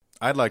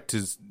I'd like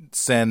to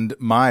send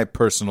my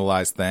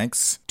personalized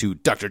thanks to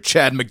Dr.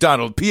 Chad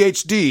McDonald,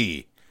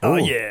 Ph.D. Oh,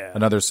 yeah.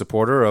 Another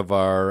supporter of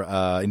our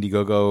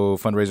Indiegogo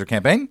fundraiser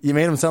campaign. You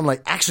made him sound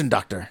like Action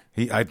Doctor.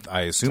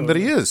 I assume that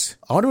he is.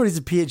 I wonder what he's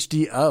a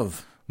PhD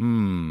of.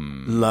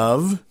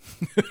 Love?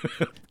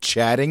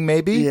 Chatting,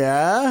 maybe?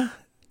 Yeah.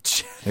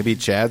 Maybe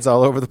Chad's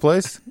all over the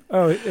place?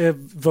 Oh,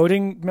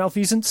 voting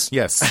malfeasance?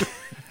 Yes.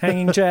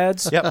 Hanging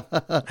Chads?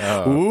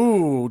 Yep.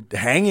 Ooh,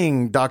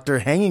 Dr.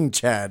 Hanging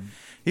Chad.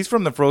 He's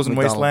from the frozen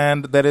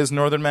wasteland that is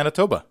northern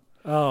Manitoba.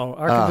 Oh,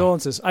 our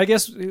condolences. I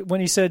guess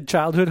when he said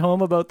childhood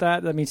home about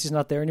that means he's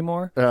not there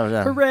anymore. Oh,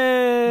 yeah.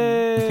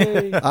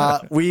 Hooray!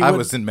 I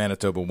was in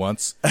Manitoba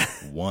once.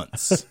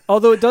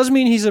 Although it does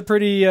mean he's a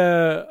pretty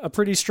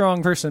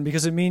strong person,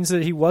 because it means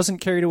that he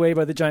wasn't carried away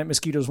by the giant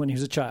mosquitoes when he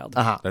was a child.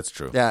 That's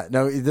true. Yeah,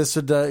 no, this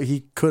would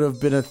he could have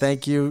been a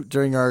thank you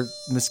during our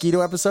mosquito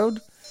episode,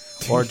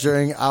 or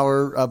during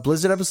our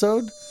blizzard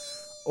episode,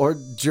 or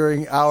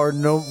during our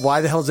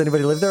why the hell does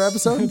anybody live there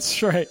episode?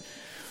 That's right.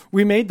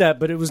 We made that,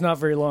 but it was not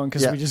very long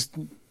because we just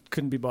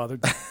couldn't be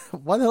bothered.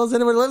 Why the hell does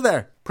anybody live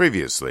there?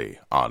 Previously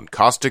on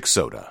Caustic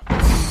Soda.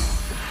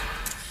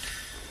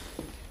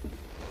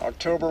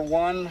 October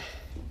 1,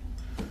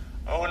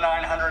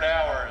 0900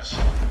 hours.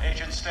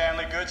 Agent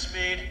Stanley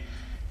Goodspeed,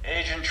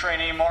 Agent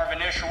Trainee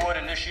Marvin Isherwood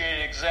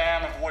initiated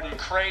exam of wooden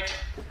crate.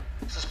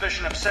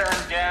 Suspicion of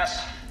sarin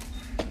gas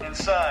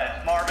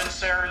inside. Marvin,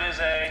 sarin is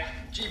a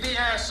GB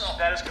aerosol.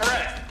 That is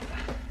correct.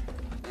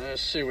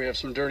 Let's see, we have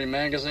some dirty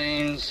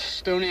magazines.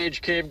 Stone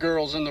Age cave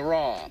girls in the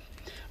raw.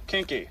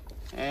 Kinky.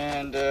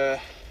 And,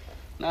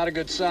 not a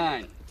good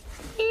sign.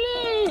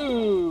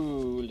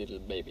 Hello, little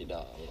baby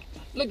doll.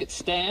 Look at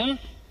Stan.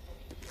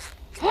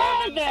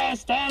 Hi there,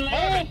 Stanley.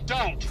 Marvin,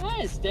 don't.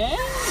 Hi, Stan.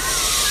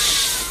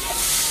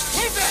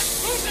 Move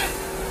that!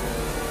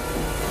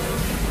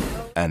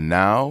 And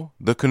now,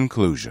 the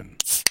conclusion.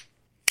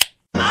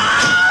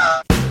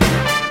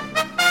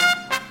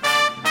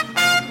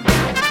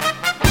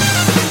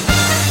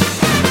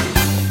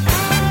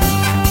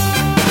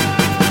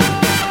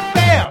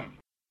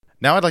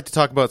 Now I'd like to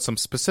talk about some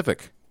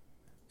specific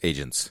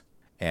agents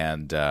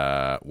and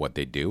what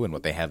they do and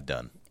what they have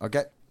done.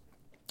 Okay.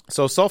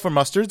 So sulfur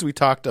mustards we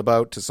talked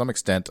about to some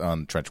extent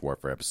on Trench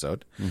Warfare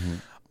episode,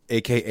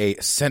 a.k.a.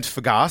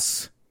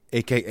 Centfagas,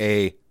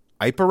 a.k.a.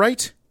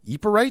 Iperite,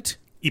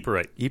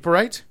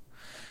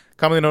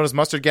 commonly known as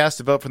mustard gas,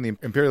 developed from the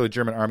Imperial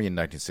German Army in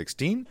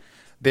 1916.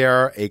 They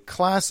are a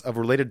class of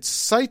related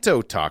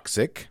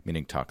cytotoxic,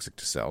 meaning toxic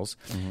to cells,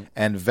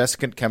 and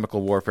vesicant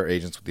chemical warfare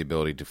agents with the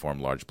ability to form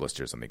large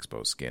blisters on the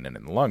exposed skin and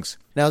in the lungs.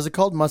 Now, is it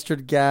called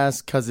mustard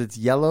gas because it's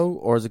yellow,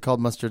 or is it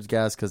called mustard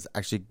gas because it's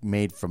actually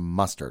made from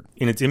mustard?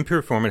 In its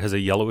impure form, it has a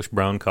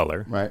yellowish-brown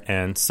color. Right.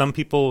 And some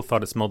people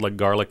thought it smelled like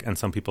garlic, and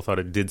some people thought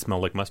it did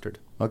smell like mustard.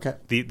 Okay.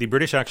 The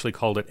British actually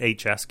called it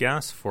HS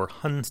gas for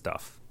Hun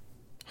stuff.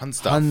 Hun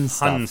stuff.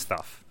 Hun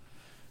stuff.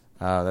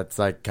 That's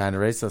like kind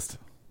of racist.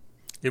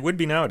 It would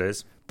be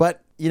nowadays.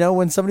 But,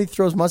 when somebody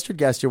throws mustard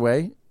gas your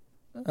way,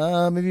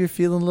 maybe you're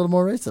feeling a little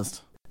more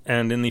racist.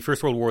 And in the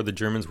First World War, the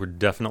Germans were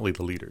definitely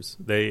the leaders.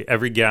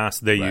 Every gas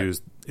they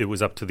used, it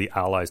was up to the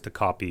Allies to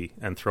copy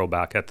and throw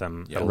back at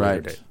them at a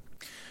later date.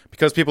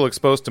 Because people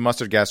exposed to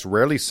mustard gas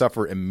rarely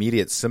suffer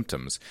immediate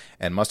symptoms,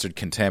 and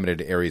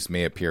mustard-contaminated areas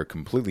may appear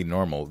completely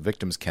normal,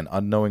 victims can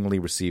unknowingly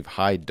receive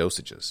high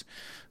dosages.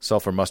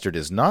 Sulfur mustard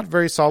is not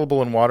very soluble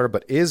in water,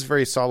 but is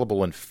very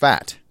soluble in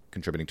fat,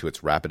 contributing to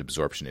its rapid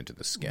absorption into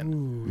the skin.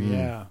 Ooh,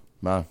 yeah.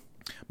 Wow.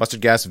 Mustard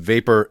gas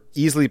vapor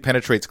easily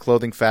penetrates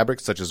clothing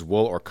fabrics such as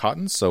wool or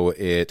cotton, so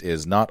it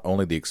is not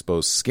only the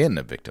exposed skin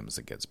of victims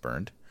that gets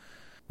burned.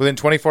 Within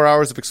 24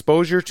 hours of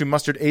exposure to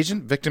mustard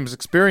agent, victims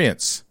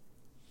experience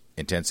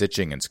intense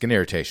itching and skin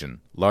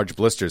irritation. Large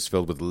blisters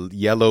filled with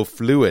yellow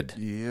fluid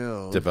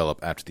develop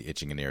after the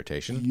itching and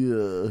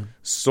irritation.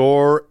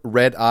 Sore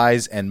red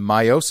eyes and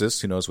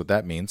meiosis. Who knows what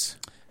that means?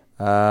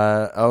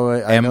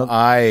 M-I-O-S-I-S,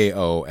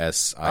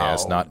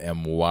 not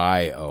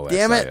M-Y-O-S-I-S.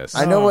 Damn it.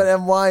 I know what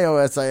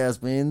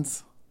M-Y-O-S-I-S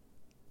means.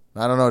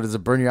 I don't know. Does it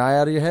burn your eye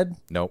out of your head?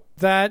 Nope.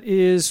 That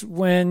is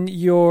when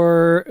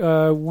your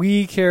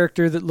Wii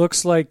character that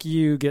looks like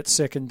you gets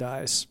sick and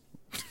dies.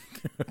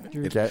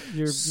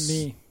 You're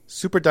me.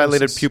 Super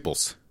dilated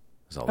pupils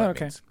is all that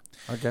means.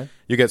 Okay.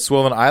 You get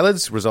swollen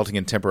eyelids, resulting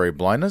in temporary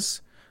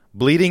blindness.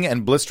 Bleeding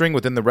and blistering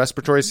within the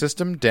respiratory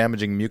system,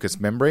 damaging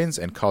mucous membranes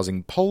and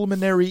causing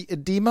pulmonary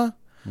edema.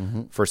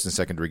 First and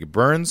second degree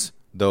burns,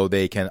 though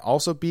they can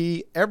also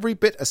be every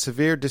bit as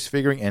severe,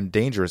 disfiguring, and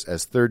dangerous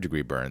as third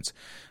degree burns.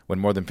 When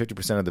more than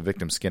 50% of the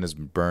victim's skin is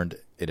burned,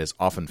 it is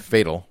often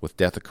fatal, with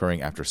death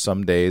occurring after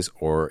some days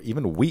or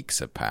even weeks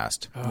have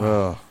passed.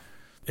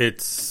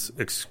 It's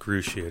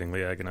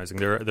excruciatingly agonizing.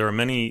 There are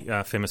many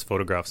famous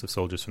photographs of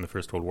soldiers from the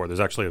First World War. There's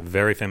actually a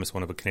very famous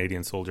one of a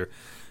Canadian soldier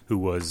who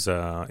was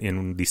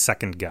in the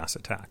second gas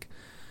attack.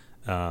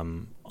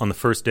 On the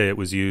first day it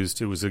was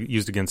used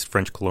against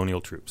French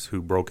colonial troops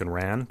who broke and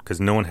ran because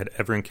no one had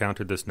ever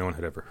encountered this. No one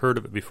had ever heard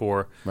of it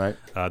before. Right.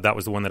 That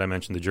was the one that I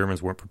mentioned. The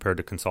Germans weren't prepared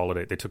to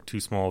consolidate. They took two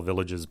small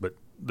villages, but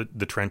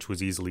the trench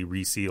was easily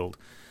resealed.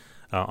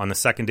 On the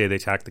second day they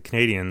attacked the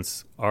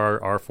Canadians,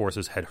 our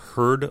forces had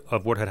heard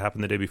of what had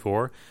happened the day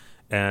before.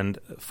 And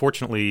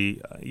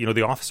fortunately,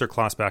 the officer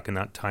class back in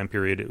that time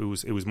period, it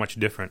was much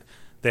different.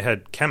 They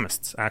had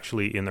chemists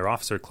actually in their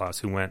officer class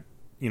who went,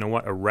 you know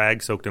what, a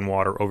rag soaked in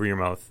water over your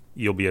mouth,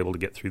 you'll be able to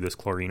get through this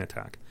chlorine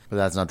attack. But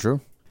that's not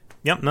true?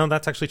 Yeah, no,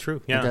 that's actually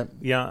true. Yeah, Okay.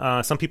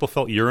 yeah. Some people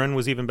felt urine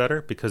was even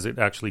better because it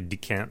actually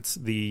decants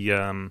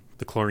the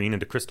chlorine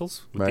into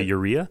crystals with the Right.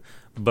 urea.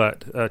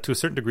 But to a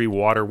certain degree,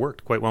 water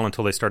worked quite well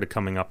until they started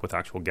coming up with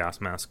actual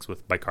gas masks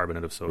with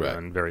bicarbonate of soda Right.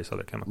 and various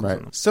other chemicals Right.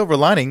 in them. Silver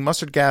lining,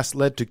 mustard gas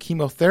led to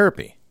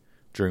chemotherapy.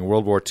 During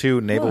World War II,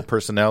 naval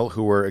personnel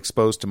who were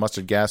exposed to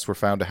mustard gas were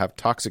found to have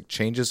toxic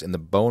changes in the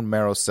bone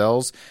marrow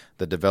cells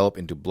that develop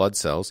into blood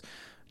cells.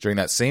 During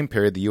that same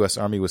period, the U.S.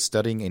 Army was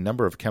studying a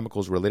number of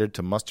chemicals related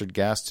to mustard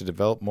gas to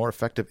develop more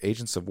effective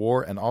agents of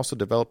war and also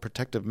develop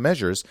protective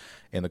measures.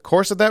 In the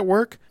course of that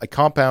work, a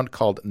compound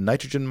called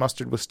nitrogen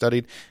mustard was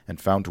studied and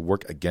found to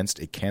work against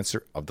a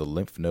cancer of the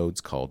lymph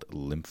nodes called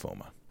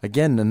lymphoma.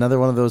 Again, another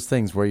one of those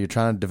things where you're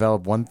trying to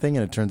develop one thing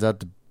and it turns out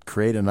to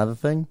create another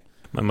thing.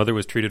 My mother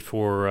was treated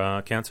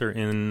for cancer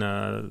in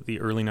the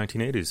early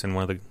 1980s, and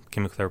one of the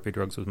chemotherapy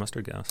drugs was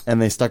mustard gas.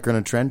 And they stuck her in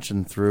a trench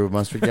and threw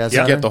mustard gas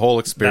You on get her? the whole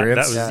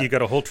experience. That was, you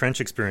got a whole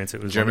trench experience.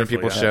 It was German wonderful,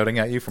 people yeah. shouting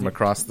at you from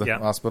across the Yeah.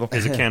 hospital.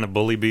 Here's a can of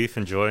bully beef.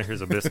 Enjoy.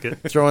 Here's a biscuit.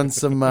 Throwing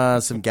some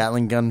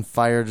Gatling gun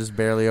fire just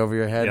barely over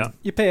your head. Yeah.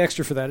 You pay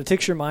extra for that. It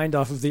takes your mind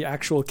off of the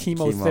actual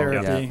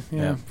chemotherapy.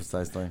 Yeah,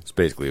 precisely. It's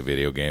basically a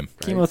video game.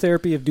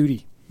 Chemotherapy of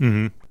duty.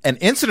 An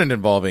incident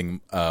involving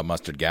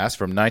mustard gas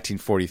from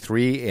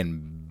 1943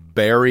 in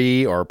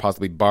Bari, or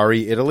possibly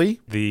Bari, Italy.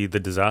 The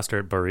disaster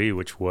at Bari,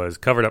 which was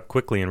covered up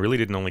quickly and really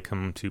didn't only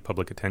come to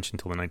public attention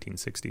until the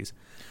 1960s.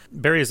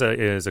 Bari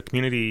is a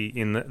community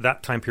in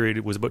that time period.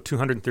 It was about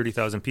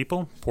 230,000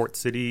 people, port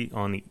city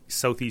on the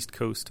southeast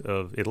coast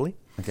of Italy.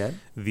 Okay.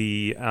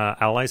 The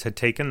Allies had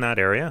taken that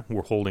area,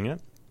 were holding it,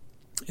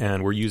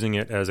 and were using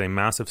it as a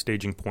massive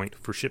staging point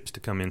for ships to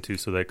come into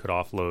so they could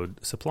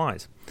offload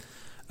supplies.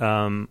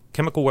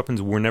 Chemical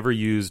weapons were never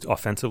used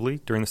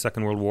offensively during the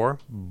Second World War,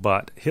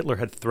 but Hitler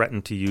had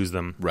threatened to use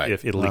them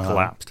if Italy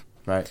collapsed.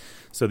 Right.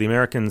 So the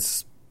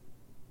Americans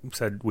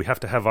said, we have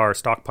to have our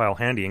stockpile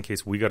handy in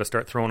case we got to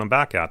start throwing them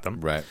back at them.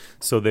 Right.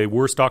 So they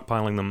were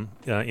stockpiling them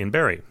in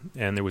Bari.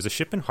 And there was a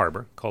ship in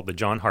harbor called the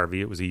John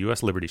Harvey. It was a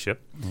U.S. Liberty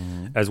ship.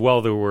 As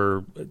well, there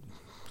were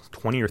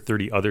 20 or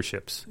 30 other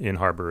ships in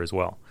harbor as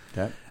well.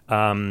 Okay.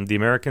 The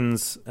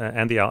Americans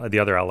and the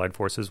other Allied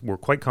forces were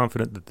quite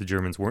confident that the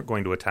Germans weren't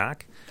going to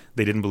attack.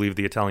 They didn't believe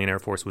the Italian Air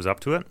Force was up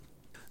to it.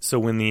 So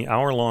when the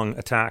hour-long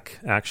attack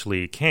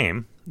actually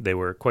came, they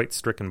were quite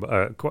struck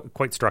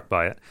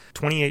by it.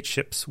 28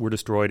 ships were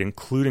destroyed,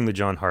 including the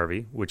John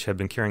Harvey, which had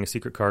been carrying a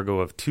secret cargo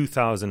of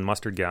 2,000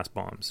 mustard gas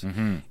bombs.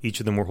 Each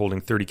of them were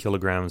holding 30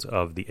 kilograms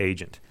of the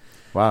agent.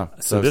 Wow.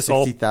 So So this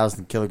all-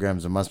 60,000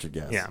 kilograms of mustard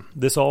gas. Yeah,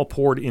 this all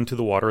poured into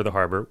the water of the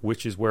harbor,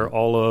 which is where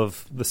all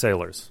of the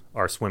sailors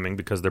are swimming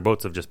because their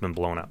boats have just been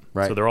blown up.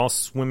 Right. So they're all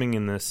swimming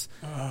in this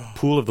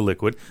pool of the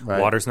liquid.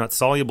 Right. Water's not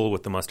soluble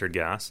with the mustard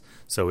gas,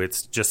 so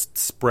it's just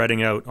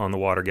spreading out on the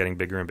water, getting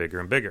bigger and bigger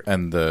and bigger.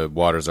 And the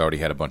water's already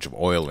had a bunch of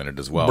oil in it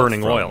as well.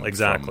 Burning from- oil,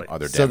 exactly. from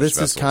other So damaged this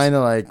vessels. is kind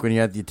of like when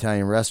you're at the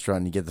Italian restaurant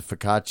and you get the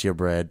focaccia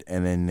bread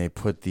and then they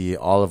put the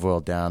olive oil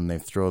down and they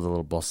throw the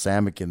little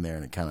balsamic in there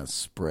and it kind of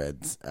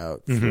spreads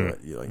out through it.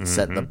 You like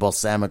set the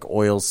balsamic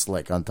oil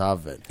slick on top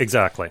of it.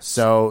 Exactly.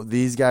 So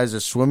these guys are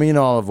swimming in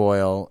olive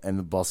oil and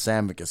the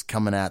balsamic is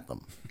coming at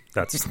them.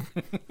 That's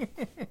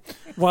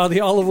While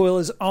the olive oil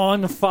is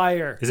on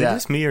fire. is Yeah. it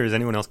just me or is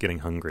anyone else getting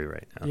hungry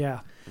right now? Yeah.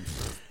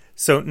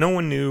 So no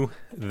one knew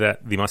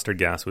that the mustard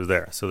gas was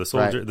there. So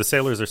the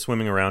sailors are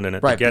swimming around in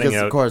it, Right, they're getting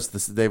because out. of course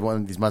they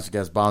want these mustard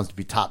gas bombs to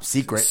be top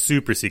secret.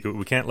 Super secret.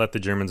 We can't let the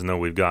Germans know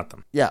we've got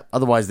them. Yeah,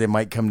 otherwise they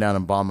might come down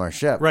and bomb our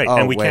ship. Right, Oh,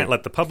 and we wait. can't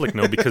let the public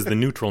know because the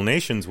neutral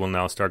nations will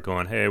now start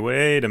going, hey,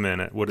 wait a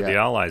minute, what are the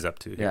Yeah. Allies up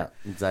to here?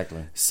 Yeah,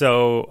 exactly.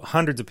 So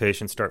hundreds of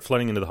patients start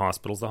flooding into the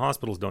hospitals. The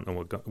hospitals don't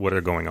know what are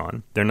going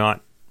on. They're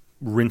not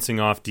rinsing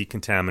off,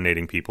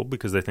 decontaminating people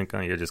because they think, oh,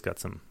 you just got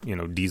some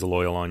diesel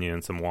oil on you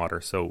and some water,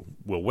 so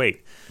we'll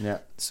wait. Yeah.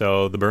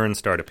 So the burns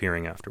start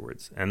appearing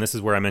afterwards. And this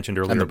is where I mentioned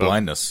earlier And the about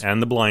blindness.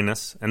 And the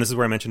blindness. And this is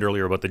where I mentioned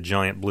earlier about the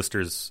giant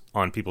blisters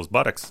on people's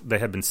buttocks. They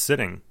had been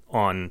sitting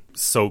on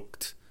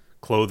soaked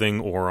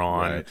clothing or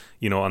on,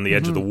 Right. on the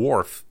edge of the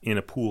wharf in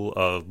a pool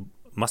of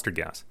mustard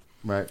gas.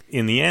 Right.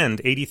 In the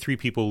end, 83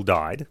 people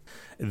died.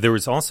 There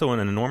was also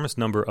an enormous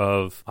number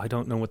of, I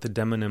don't know what the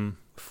demonym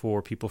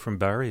for people from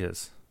Bari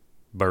is.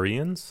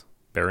 Barians?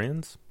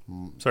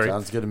 Sorry.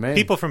 Sounds good to me.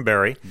 People from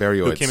Bari who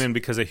Barioids. came in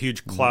because a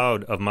huge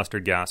cloud of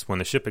mustard gas, when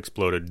the ship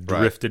exploded,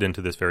 Right. drifted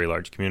into this very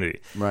large community.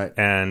 Right.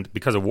 And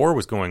because a war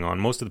was going on,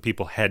 most of the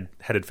people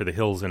headed for the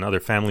hills and other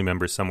family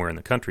members somewhere in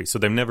the country. So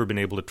they've never been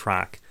able to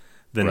track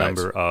the Right.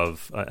 number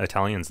of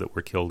Italians that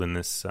were killed in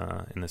this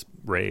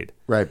raid.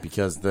 Right,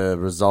 because the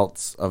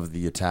results of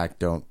the attack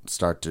don't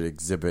start to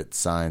exhibit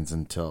signs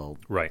until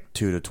Right.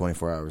 2 to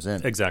 24 hours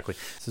in. Exactly.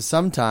 So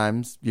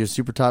sometimes your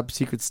super top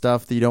secret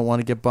stuff that you don't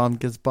want to get bombed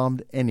gets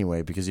bombed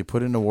anyway because you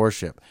put it in a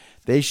warship.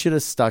 They should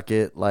have stuck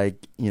it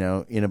like,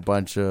 in a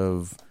bunch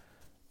of,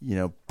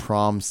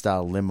 prom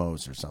style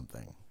limos or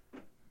something.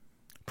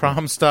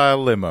 Prom style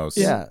limos.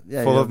 Yeah,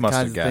 full of the mustard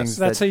kinds of gas. things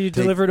That's that how you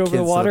take deliver it over the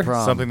kids to water?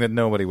 prom. Something that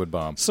nobody would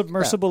bomb.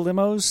 Submersible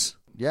limos.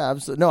 Yeah,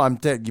 absolutely. No,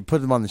 you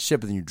put them on the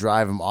ship and then you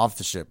drive them off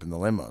the ship in the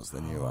limos.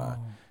 Then you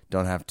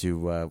don't have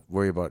to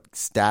worry about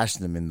stashing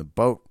them in the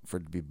boat for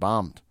it to be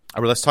bombed.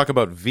 All right, let's talk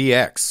about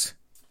VX.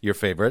 Your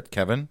favorite,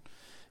 Kevin.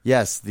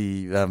 Yes,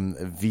 the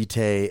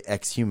Vitae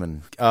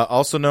Ex-Human.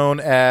 Also known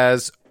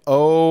as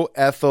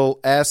O-ethyl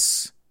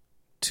S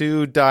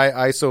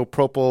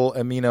 2-diisopropyl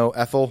amino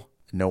ethyl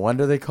No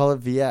wonder they call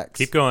it VX.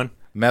 Keep going.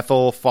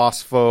 methyl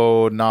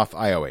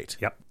phosphonothioate.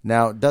 Yep.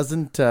 Now,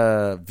 doesn't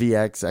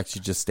VX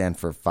actually just stand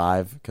for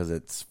 5 because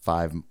it's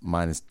 10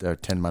 minus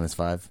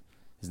 5?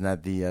 Isn't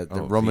that the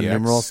Roman VX?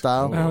 numeral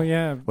style? Oh,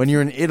 yeah. When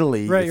you're in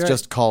Italy, Right, it's right.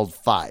 just called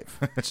 5.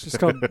 It's just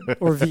called,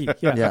 or V.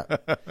 Yeah.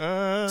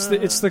 Yeah.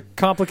 It's the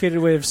complicated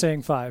way of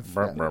saying 5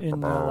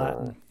 in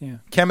Latin. Yeah.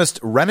 Chemist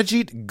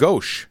Ranajit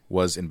Ghosh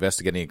was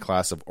investigating a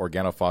class of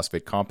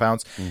organophosphate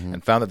compounds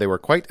and found that they were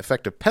quite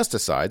effective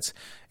pesticides.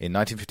 In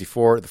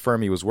 1954, the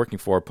firm he was working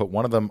for put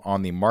one of them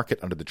on the market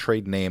under the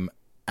trade name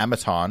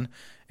Amaton.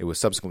 It was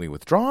subsequently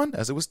withdrawn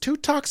as it was too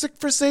toxic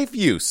for safe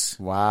use.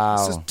 Wow.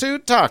 This is too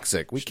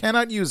toxic. We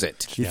cannot use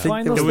it. Do you think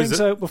Find there those was-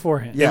 things out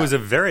beforehand. Yeah. It was a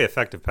very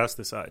effective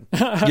pesticide.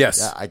 Yes.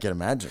 Yeah, I can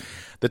imagine.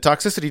 The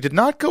toxicity did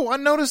not go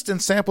unnoticed,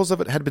 and samples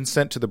of it had been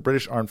sent to the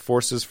British Armed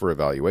Forces for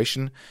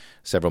evaluation.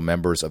 Several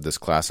members of this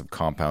class of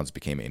compounds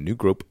became a new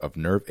group of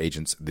nerve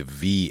agents, the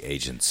V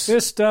agents.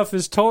 This stuff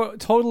is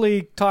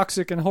totally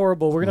toxic and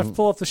horrible. We're going to have to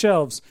pull off the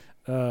shelves.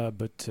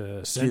 But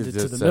send it to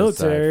just the set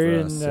military,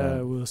 aside for us,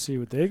 and we'll see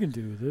what they can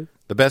do with it.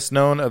 The best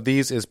known of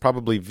these is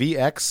probably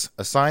VX,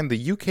 assigned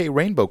the UK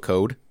Rainbow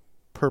Code,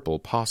 Purple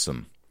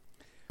Possum.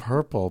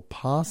 Purple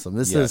possum.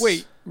 This Yes. is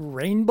Wait,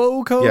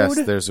 rainbow code? Yes,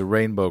 there's a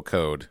rainbow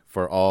code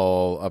for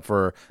all,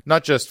 for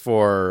not just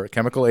for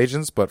chemical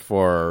agents, but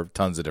for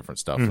tons of different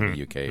stuff in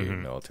the UK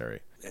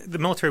military. The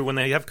military, when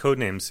they have code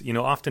names,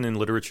 often in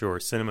literature or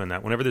cinema and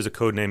that, whenever there's a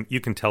code name, you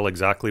can tell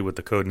exactly what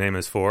the code name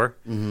is for.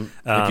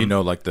 If you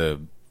know, like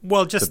the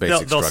Well, just the they'll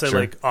basic say structure.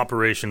 like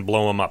Operation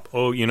Blow 'em Up.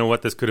 Oh, you know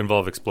what? This could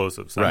involve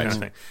explosives. That Right. kind of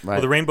thing. Right.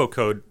 Well, the Rainbow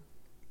Code,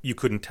 you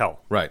couldn't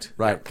tell. right,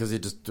 right because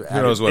it just Who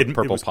knows what It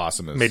purple was-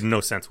 possum is? Made no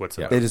sense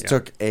whatsoever. they just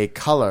took a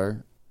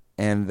color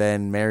and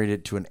then married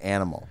it to an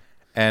animal.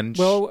 and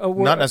Well,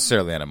 not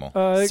necessarily animal.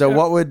 So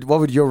what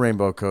would your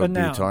rainbow code be,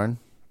 noun. Tarn?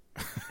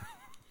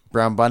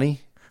 Brown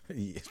bunny?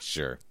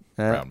 Sure,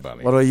 Uh, brown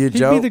bunny. What about you, He'd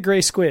Joe? be the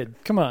gray squid.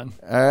 Come on.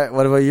 All right.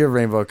 What about your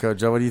rainbow code,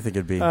 Joe? What do you think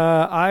it'd be?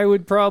 I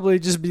would probably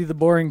just be the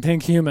boring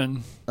pink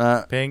human.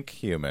 Pink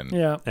human.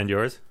 Yeah. And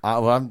yours?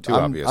 I'm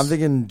obvious. I'm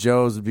thinking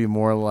Joe's would be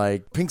more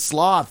like pink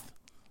sloth.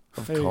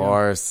 Of There you go.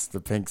 course, the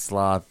pink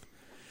sloth.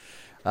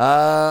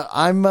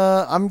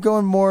 I'm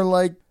going more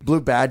like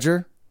blue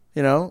badger.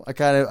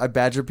 I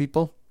badger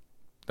people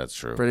That's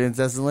true. pretty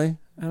incessantly.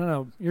 I don't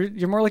know.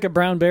 You're more like a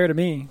brown bear to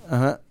me.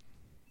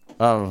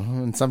 Oh,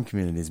 in some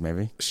communities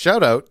maybe.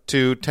 Shout out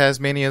to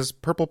Tasmania's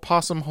Purple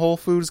Possum Whole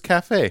Foods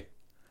Cafe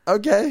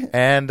Okay.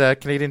 and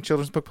Canadian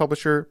children's book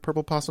publisher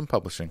Purple Possum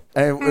Publishing.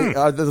 And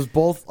are those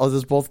both? Are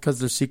those both because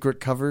they're secret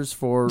covers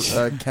for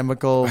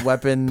chemical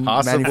weapon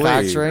Possibly.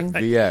 manufacturing?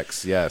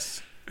 VX,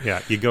 yes. Yeah,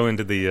 you go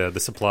into the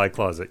supply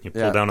closet, you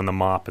pull Yeah. down on the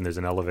mop, and there's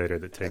an elevator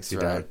that takes you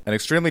down. right. An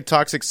extremely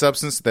toxic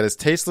substance that is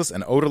tasteless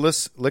and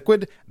odorless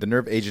liquid, the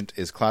nerve agent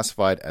is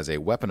classified as a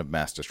weapon of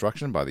mass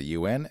destruction by the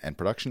UN, and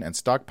production and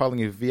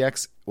stockpiling of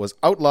VX was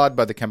outlawed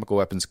by the Chemical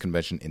Weapons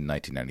Convention in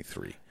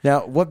 1993.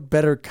 Now, what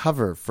better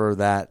cover for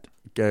that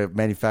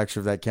manufacture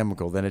of that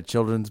chemical than a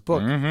children's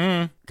book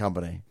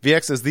company?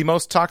 VX is the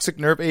most toxic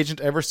nerve agent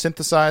ever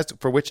synthesized,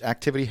 for which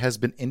activity has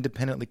been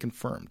independently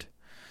confirmed.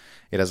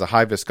 It has a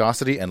high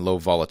viscosity and low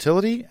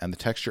volatility, and the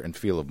texture and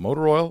feel of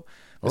motor oil.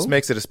 This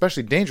makes it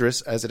especially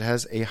dangerous as it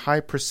has a high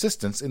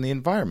persistence in the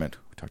environment.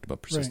 We talked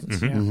about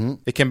persistence. Right. Yeah.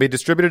 It can be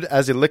distributed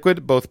as a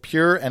liquid, both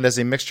pure and as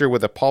a mixture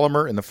with a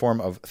polymer in the form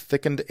of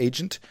thickened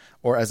agent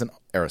or as an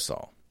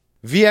aerosol.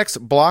 VX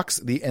blocks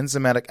the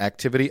enzymatic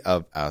activity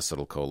of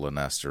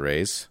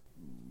acetylcholinesterase.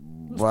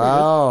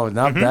 Wow,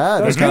 not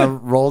bad. That kind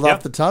of rolled Yeah.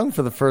 off the tongue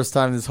for the first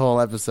time this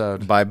whole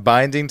episode. By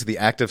binding to the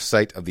active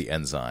site of the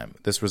enzyme.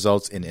 This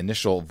results in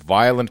initial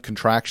violent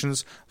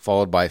contractions,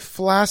 followed by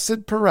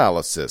flaccid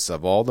paralysis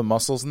of all the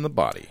muscles in the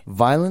body.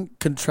 Violent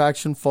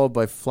contraction followed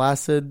by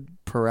flaccid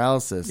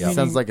paralysis.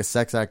 Sounds like a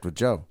sex act with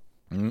Joe.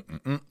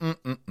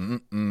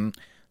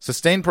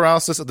 Sustained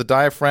paralysis of the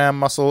diaphragm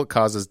muscle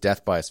causes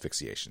death by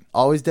asphyxiation.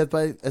 Always death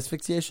by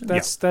asphyxiation?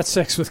 That's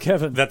sex with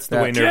Kevin. That's the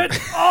Yeah. way nerve.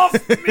 Get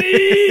off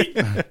me!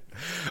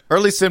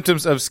 Early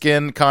symptoms of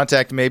skin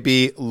contact may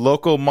be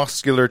local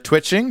muscular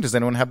twitching. Does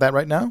anyone have that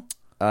right now?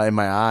 In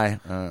my eye.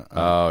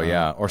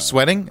 Or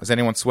sweating. Is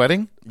anyone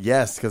sweating?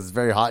 Yes, because it's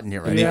very hot in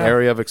here right In the now.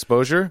 area of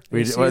exposure?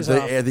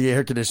 The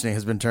air conditioning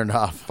has been turned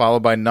off.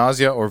 Followed by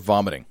nausea or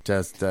vomiting.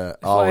 Just If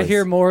always. I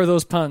hear more of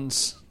those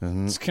puns,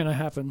 it's going to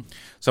happen.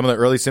 Some of the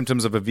early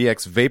symptoms of a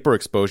VX vapor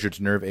exposure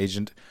to nerve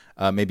agent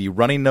may be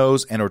runny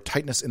nose and or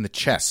tightness in the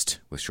chest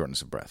with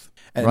shortness of breath.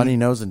 And runny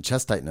nose and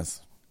chest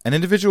tightness. an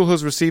individual who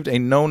has received a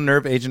known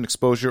nerve agent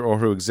exposure or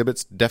who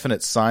exhibits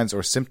definite signs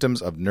or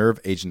symptoms of nerve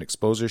agent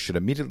exposure should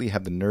immediately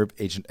have the nerve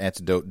agent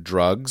antidote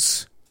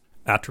drugs.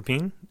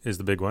 Atropine is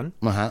the big one.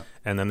 Uh-huh.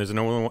 And then there's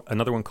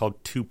another one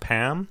called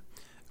 2-PAM.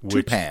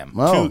 Which, 2-PAM.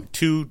 Oh.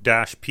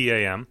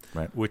 2-PAM,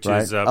 Right. which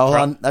Right. is...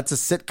 That's a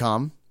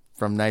sitcom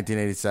from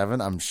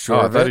 1987. I'm sure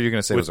I of thought it. you were going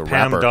to say it was a with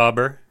Pam rapper.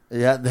 Dauber.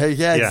 Yeah,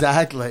 Yeah.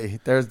 exactly.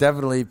 There's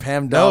definitely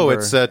Pam No, Dauber.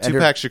 it's and her-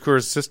 Tupac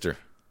Shakur's sister.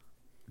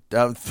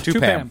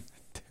 2-PAM.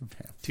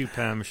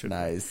 2-PAM. Should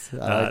Nice.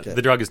 I like it.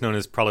 The drug is known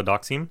as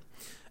pralidoxime.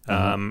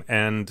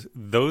 And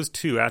those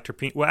two,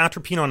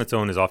 atropine on its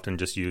own is often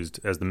just used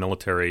as the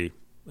military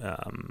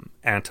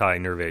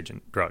anti-nerve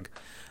agent drug.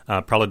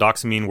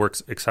 Pralidoxamine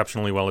works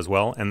exceptionally well as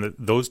well. And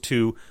those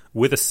two,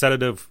 with a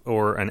sedative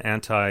or an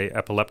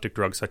anti-epileptic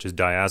drug such as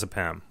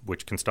diazepam,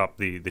 which can stop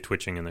the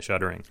twitching and the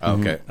shuddering.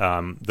 Okay.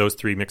 Those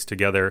three mixed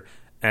together.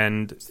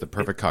 And It's the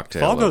perfect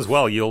cocktail. if all of- goes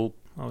well,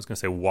 I was going to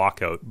say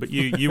walk out, but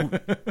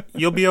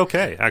you'll be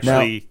okay.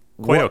 Actually,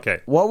 quite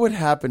okay. What would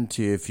happen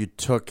to you if you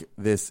took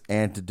this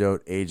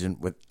antidote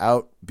agent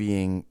without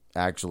being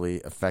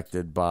actually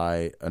affected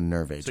by a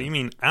nerve agent? So you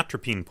mean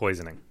atropine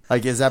poisoning?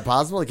 Like, is that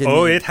possible?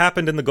 It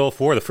happened in the Gulf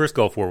War, the first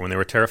Gulf War, when they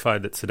were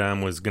terrified that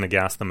Saddam was going to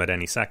gas them at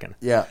any second.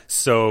 Yeah.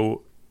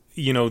 So,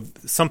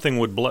 something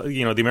would,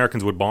 the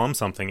Americans would bomb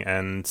something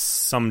and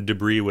some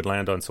debris would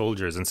land on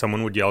soldiers and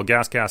someone would yell,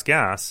 gas, gas,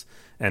 gas.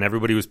 And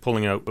everybody was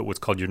pulling out what's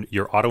called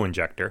your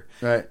auto-injector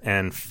Right.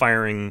 and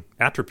firing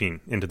atropine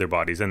into their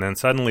bodies. And then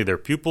suddenly their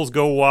pupils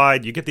go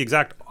wide. You get the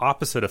exact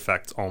opposite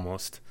effects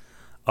almost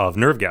of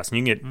nerve gas. And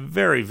you can get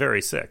very,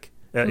 very sick.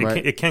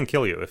 Right. It can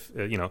kill you, if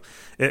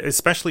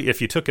especially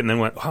if you took it and then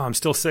went, oh, I'm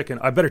still sick and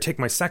I better take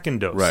my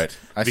second dose. Right.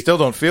 I still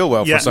don't feel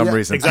well for some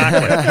reason.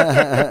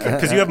 Exactly.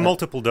 Because you have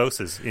multiple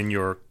doses in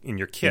your kit. In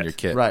your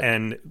kit. Right.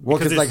 And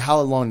Because like, how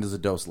long does a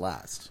dose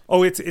last?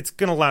 oh, it's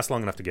going to last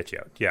long enough to get you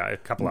out. Yeah, a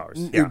couple hours.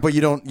 Yeah. But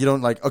you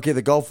don't like, okay,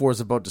 the Gulf War is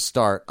about to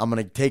start. I'm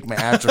going to take my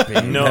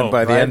atropine. No. And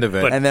by the right? end of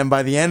it. And then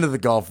by the end of the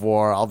Gulf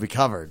War, I'll be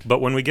covered.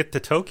 But when we get to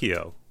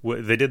Tokyo,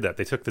 they did that.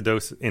 They took the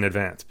dose in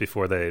advance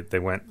before they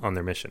went on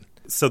their mission.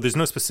 So there's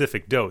no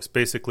specific dose.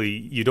 Basically,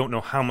 you don't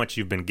know how much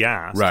you've been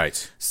gassed.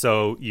 Right.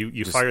 So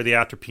you fire the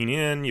atropine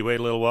in, you wait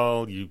a little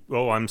while,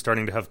 I'm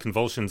starting to have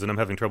convulsions and I'm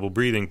having trouble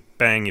breathing.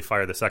 Bang, you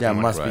fire the second Yeah, one.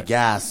 it must be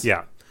gas.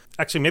 Yeah.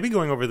 Actually, maybe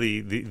going over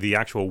the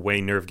actual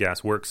way nerve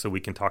gas works so we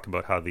can talk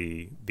about how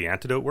the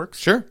antidote works.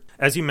 Sure.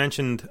 As you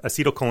mentioned,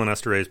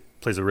 acetylcholinesterase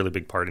plays a really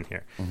big part in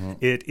here. Mm-hmm.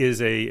 It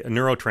is a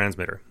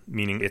neurotransmitter,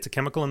 meaning it's a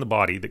chemical in the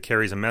body that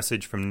carries a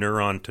message from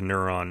neuron to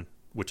neuron,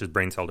 which is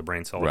brain cell to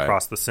brain cell, Right.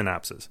 across the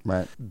synapses.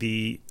 Right.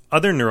 The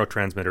other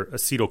neurotransmitter,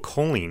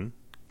 acetylcholine,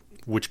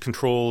 which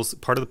controls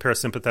part of the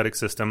parasympathetic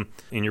system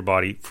in your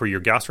body for your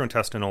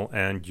gastrointestinal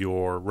and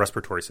your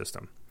respiratory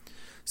system.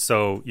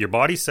 So your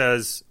body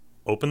says,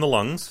 open the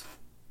lungs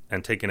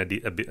and take in a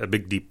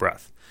big, deep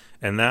breath.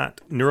 And that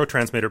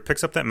neurotransmitter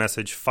picks up that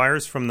message,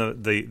 fires from the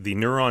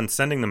neuron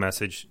sending the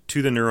message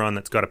to the neuron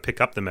that's got to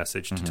pick up the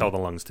message to tell the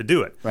lungs to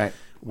do it. Right.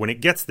 When it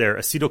gets there,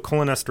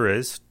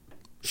 acetylcholinesterase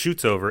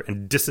shoots over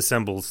and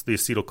disassembles the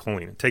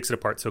acetylcholine. It takes it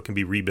apart so it can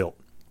be rebuilt.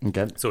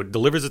 Okay. So it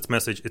delivers its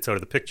message, it's out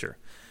of the picture.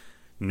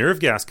 Nerve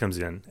gas comes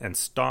in and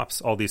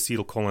stops all the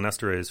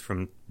acetylcholinesterase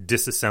from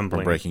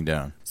disassembling. Breaking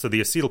down. So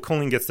the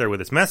acetylcholine gets there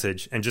with its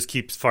message and just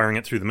keeps firing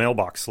it through the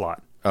mailbox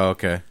slot. Oh,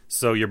 okay.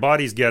 So your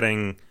body's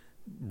getting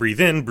breathe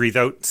in, breathe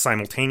out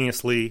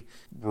simultaneously,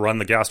 run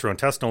the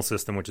gastrointestinal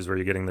system, which is where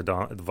you're getting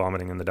the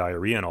vomiting and the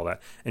diarrhea and all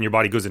that. And your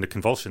body goes into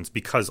convulsions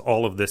because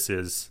all of this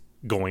is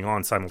going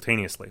on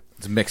simultaneously.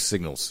 It's mixed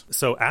signals.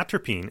 So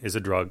atropine is a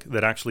drug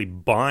that actually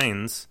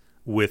binds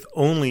with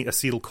only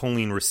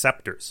acetylcholine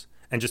receptors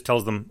and just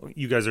tells them,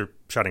 you guys are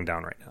shutting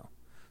down right now.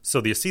 So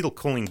the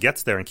acetylcholine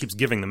gets there and keeps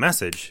giving the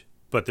message,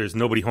 but there's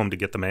nobody home to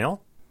get the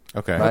mail.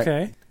 Okay. Right.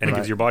 Okay. And it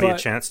gives your body a But-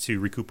 chance to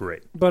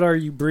recuperate. But are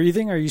you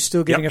breathing? Are you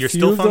still getting Yep, a you're few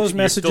still of those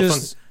you're still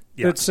messages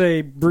yeah. that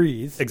say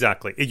breathe?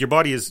 Exactly. Your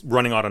body is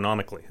running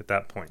autonomically at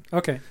that point.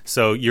 Okay.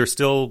 So you're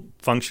still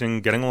functioning,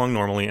 getting along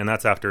normally, and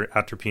that's after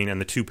atropine, and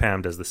the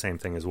 2-PAM does the same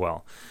thing as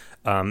well.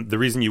 The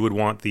reason you would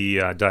want the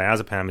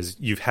diazepam is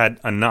you've had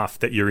enough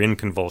that you're in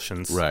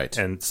convulsions. Right.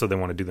 And so they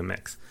want to do the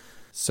mix.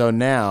 So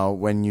now,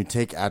 when you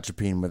take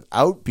atropine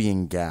without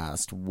being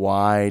gassed,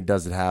 why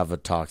does it have a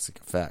toxic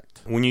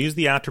effect? When you use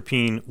the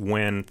atropine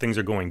when things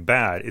are going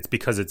bad, it's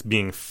because it's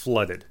being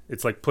flooded.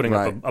 It's like putting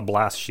Right. up a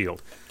blast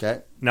shield.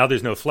 Okay. Now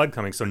there's no flood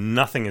coming, so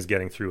nothing is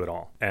getting through at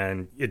all,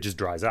 and it just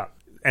dries up.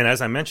 And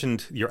as I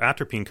mentioned, your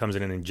atropine comes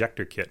in an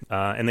injector kit,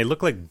 and they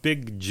look like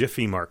big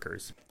Jiffy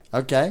markers.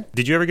 Okay.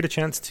 Did you ever get a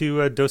chance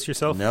to dose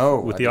yourself No,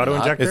 with I the did not.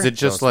 auto-injector? Is it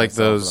just Dose like myself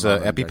those with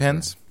an auto-injector.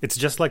 EpiPens? It's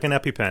just like an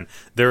EpiPen.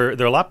 They're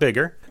a lot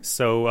bigger.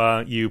 So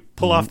you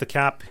pull off the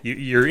cap.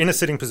 You're in a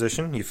sitting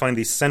position. You find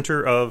the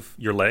center of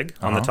your leg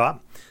on the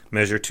top.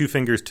 Measure 2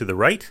 fingers to the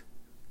right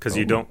because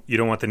you don't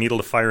want the needle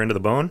to fire into the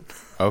bone.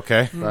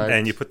 Okay. Right.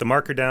 And you put the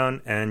marker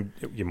down, and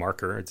you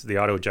marker. It's the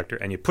auto ejector,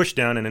 and you push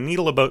down, and a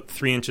needle about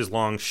 3 inches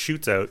long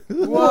shoots out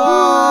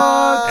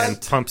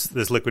and pumps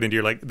this liquid into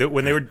your leg.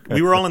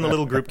 We were all in the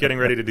little group getting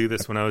ready to do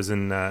this when I was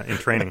in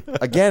training.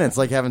 Again, it's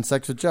like having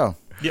sex with Joe.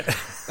 Yeah,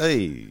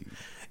 Hey.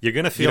 you're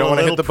gonna You feel don't a want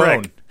to little hit the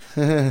prick. bone.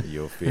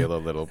 You'll feel a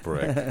little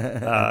prick.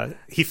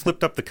 He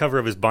flipped up the cover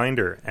of his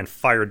binder and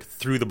fired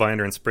through the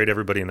binder and sprayed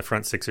everybody in the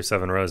front 6 or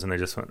 7 rows, and they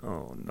just went,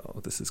 "Oh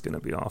no, this is going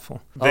to be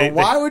awful."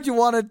 Why would you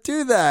want to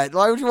do that?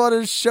 Why would you want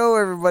to show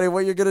everybody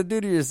what you're going to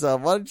do to yourself?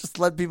 Why don't you just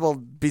let people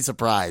be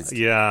surprised?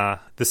 Yeah,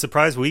 the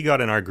surprise we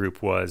got in our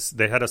group was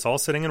they had us all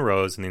sitting in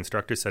rows, and the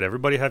instructor said,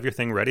 "Everybody have your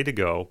thing ready to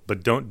go,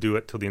 but don't do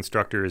it till the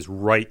instructor is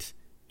right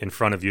in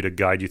front of you to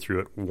guide you through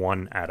it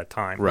one at a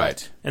time."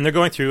 Right. And they're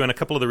going through, and a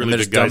couple of the And really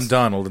there's big guys.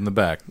 Dumb Donald in the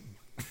back.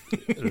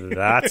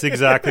 That's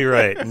exactly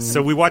right.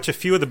 So we watch a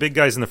few of the big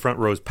guys in the front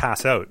rows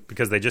pass out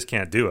because they just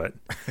can't do it.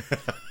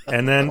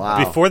 And then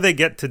Wow. before they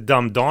get to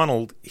Dumb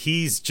Donald,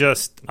 he's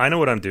just, I know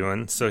what I'm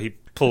doing. So he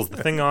pulls the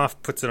thing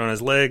off, puts it on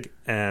his leg,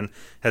 and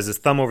has his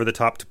thumb over the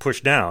top to push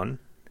down.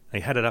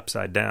 And he had it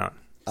upside down.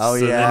 Oh,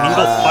 so yeah. the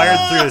needle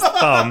fired through his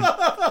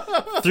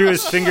thumb, through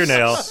his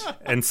fingernail,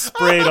 and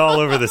sprayed all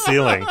over the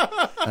ceiling,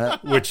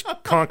 which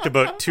conked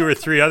about 2 or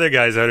 3 other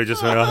guys out who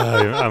just went, "Oh,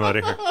 I'm out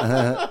of here."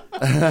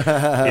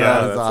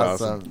 Yeah, That's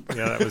awesome.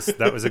 yeah,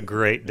 that was a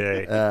great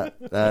day. That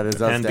is And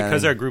outstanding.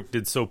 because our group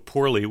did so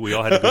poorly, we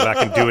all had to go back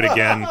and do it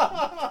again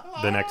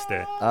the next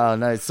day. Oh,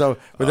 nice. So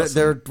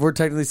there were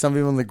technically some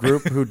people in the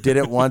group who did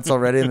it once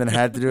already and then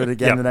had to do it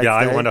again the next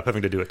I day? wound up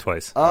having to do it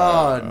twice.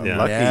 Oh, Yeah.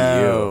 lucky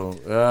Lucky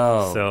you.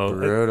 Oh, So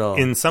brutal.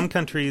 in some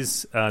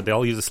countries, they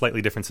all use a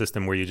slightly different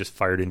system where you just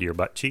fired into your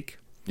butt cheek.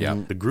 Yeah.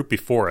 The group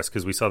before us,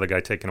 because we saw the guy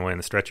taken away in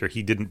the stretcher,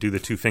 he didn't do the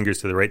 2 fingers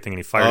to the right thing, and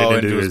he fired Oh,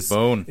 it into his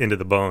bone. into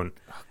the bone,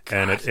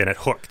 and it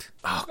hooked.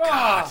 Oh,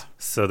 God.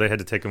 So they had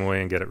to take him away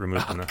and get it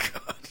removed.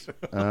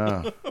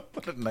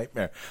 What a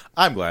nightmare.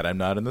 I'm glad I'm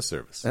not in the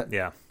service.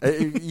 Yeah.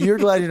 You're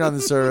glad you're not in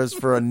the service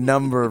for a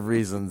number of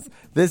reasons.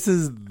 This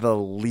is the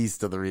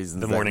least of the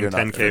reasons. The that morning you're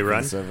not 10K fit for the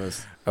run?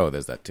 Service. Oh,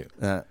 there's that too.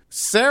 Uh,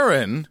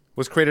 Sarin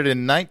was created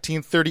in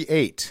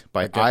 1938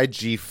 by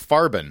IG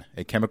Farben,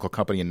 a chemical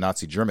company in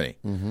Nazi Germany.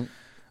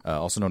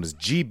 Also known as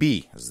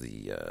GB as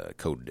the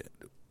code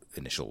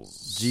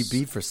initials.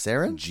 GB for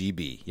sarin?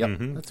 GB. Yep.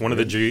 It's one of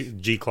the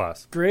G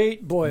class.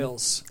 Great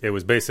boils. It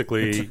was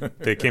basically,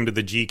 they came to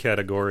the G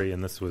category,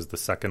 and this was the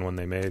second one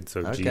they made,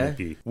 so Okay.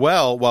 GB.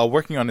 Well, while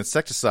working on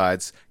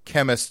insecticides,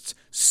 chemists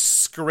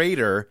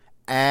Schrader,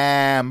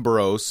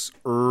 Ambrose,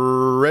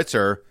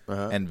 Ritter,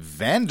 and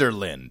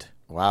Vanderlind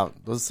Wow,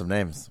 those are some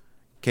names.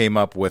 came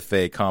up with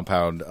a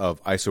compound of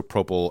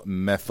isopropyl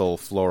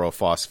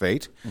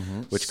methylfluorophosphate,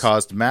 which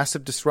caused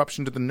massive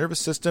disruption to the nervous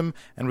system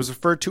and was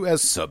referred to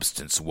as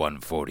Substance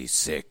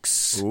 146.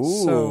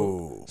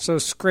 So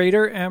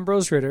Schrader,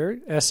 Ambrose Ritter,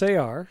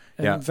 SAR,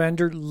 and Yeah.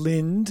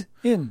 Vanderlind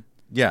in.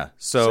 Yeah,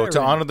 so to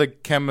Sarin. honor the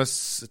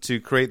chemists to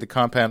create the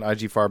compound,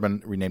 IG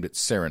Farben renamed it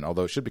Sarin,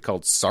 although it should be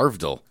called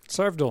Sarvdil.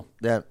 Sarvdil.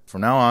 Yeah.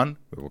 From now on,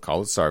 we will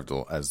call it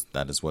Sarvdil, as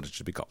that is what it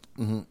should be called.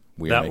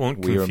 We are That make-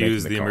 won't we are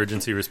confuse making the call.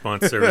 emergency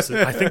response services.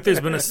 I think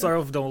there's been a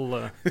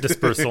Sarvdil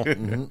dispersal.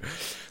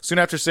 Soon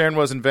after sarin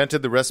was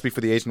invented, the recipe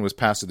for the agent was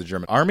passed to the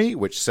German army,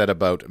 which set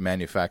about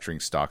manufacturing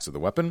stocks of the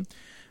weapon.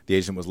 The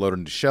agent was loaded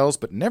into shells,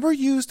 but never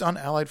used on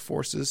Allied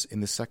forces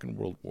in the Second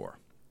World War.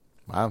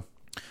 Wow.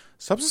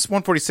 Substance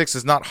 146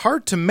 is not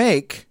hard to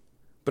make,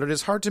 but it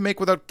is hard to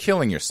make without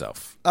killing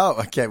yourself. Oh,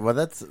 okay. Well,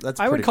 that's I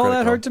would pretty call that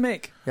critical. hard to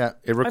make. Yeah.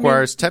 It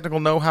requires technical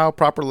know-how,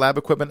 proper lab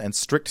equipment, and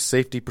strict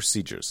safety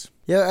procedures.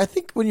 Yeah, I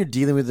think when you're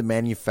dealing with the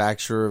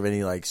manufacturer of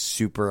any like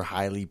super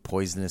highly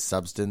poisonous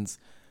substance,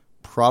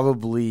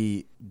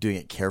 probably doing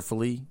it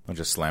carefully, I'll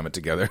just slam it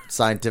together.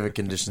 scientific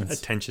conditions.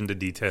 Attention to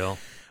detail.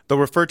 Though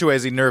referred to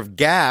as a nerve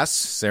gas,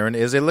 sarin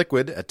is a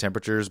liquid at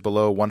temperatures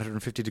below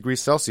 150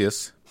 degrees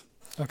Celsius.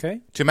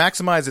 Okay. To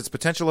maximize its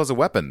potential as a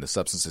weapon, the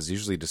substance is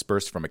usually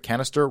dispersed from a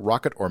canister,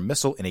 rocket, or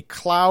missile in a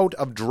cloud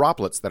of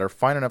droplets that are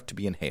fine enough to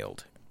be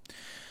inhaled.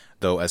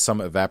 Though as some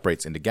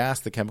evaporates into gas,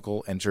 the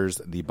chemical enters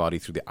the body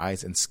through the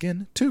eyes and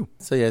skin, too.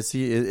 So yeah,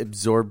 see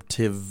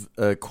absorptive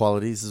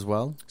qualities as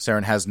well.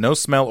 Sarin has no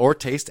smell or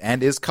taste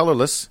and is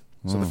colorless,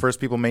 so the first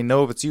people may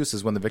know of its use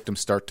is when the victims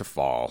start to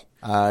fall.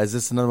 Is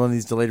this another one of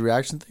these delayed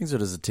reaction things, or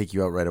does it take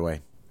you out right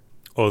away?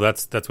 Oh,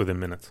 that's within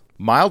minutes.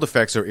 Mild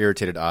effects are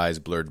irritated eyes,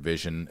 blurred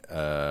vision,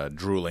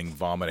 drooling,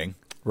 vomiting.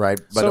 Right,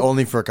 but So-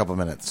 only for a couple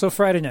minutes. So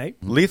Friday night.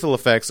 Lethal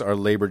effects are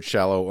labored,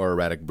 shallow, or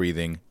erratic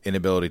breathing,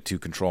 inability to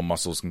control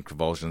muscles and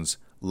convulsions,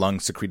 lung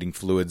secreting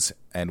fluids,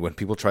 and when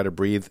people try to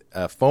breathe,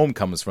 foam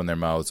comes from their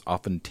mouths,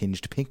 often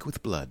tinged pink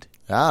with blood.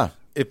 Ah,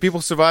 If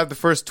people survive the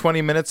first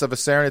 20 minutes of a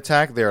sarin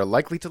attack, they are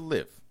likely to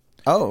live.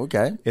 Oh,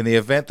 okay. In the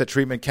event that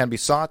treatment can be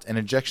sought, an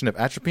injection of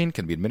atropine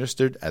can be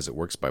administered as it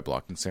works by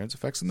blocking sarin's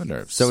effects on the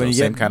nerves. So when you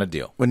same get, kind of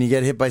deal. When you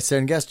get hit by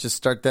sarin gas, just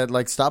start that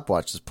like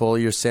stopwatch. Just pull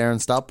your sarin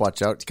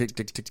stopwatch out. Tick,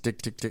 tick, tick,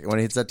 tick, tick, tick. When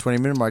it hits that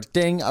 20-minute mark,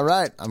 ding, all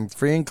right, I'm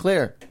free and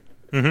clear.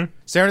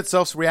 Sarin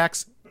itself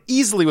reacts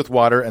easily with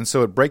water, and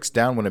so it breaks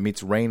down when it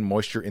meets rain,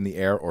 moisture in the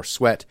air, or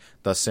sweat.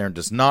 Thus, sarin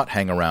does not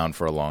hang around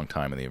for a long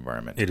time in the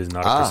environment. It is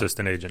not a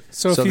persistent agent.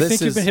 So if So you this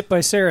think you've is- been hit by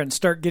sarin,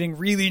 start getting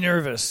really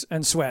nervous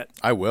and sweat.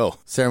 I will.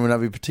 Sarin would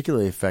not be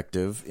particularly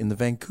effective in the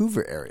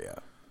Vancouver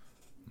area.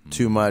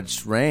 Too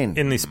much rain.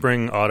 In the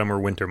spring, autumn, or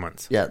winter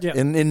months. yeah. Yeah.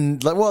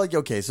 Well,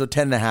 okay, so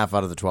 10 and a half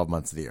out of the 12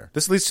 months of the year.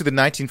 This leads to the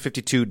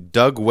 1952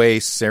 Doug Way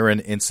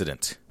sarin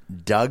incident.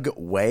 Doug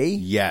Way?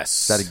 Yes.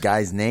 Is that a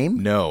guy's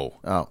name? No.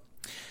 Oh.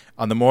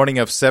 On the morning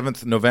of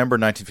 7th November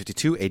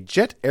 1952, a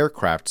jet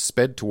aircraft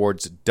sped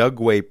towards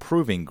Dugway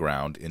Proving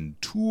Ground in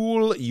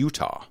Toole,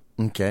 Utah.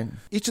 Okay.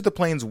 Each of the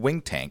plane's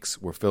wing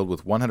tanks were filled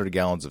with 100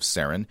 gallons of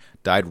sarin,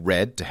 dyed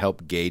red to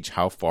help gauge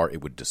how far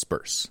it would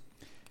disperse.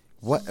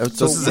 What? So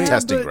this is a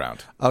testing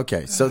ground.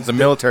 Okay, so It's a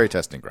military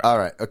testing ground. all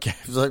right, okay.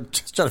 I was like,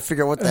 just trying to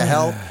figure out what the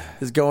hell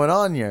is going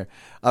on here.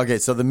 Okay,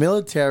 so the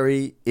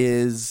military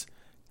is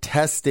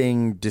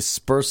testing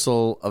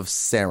dispersal of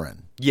sarin.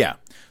 Yeah.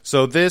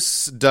 So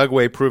this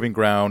Dugway Proving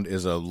Ground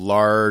is a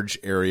large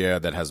area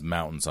that has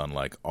mountains on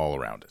like all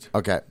around it.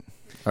 Okay.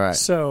 All right.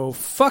 So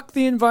fuck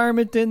the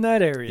environment in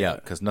that area. Yeah,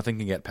 because nothing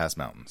can get past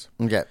mountains.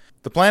 Okay.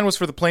 The plan was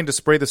for the plane to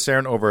spray the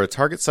sarin over a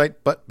target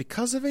site, but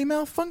because of a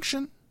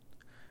malfunction,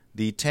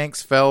 the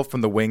tanks fell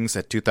from the wings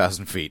at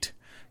 2,000 feet,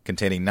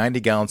 containing 90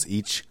 gallons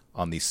each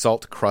on the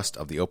salt crust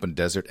of the open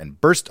desert and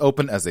burst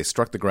open as they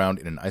struck the ground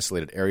in an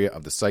isolated area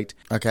of the site.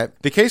 Okay.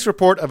 The case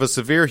report of a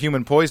severe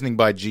human poisoning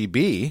by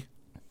GB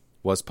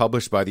was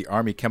published by the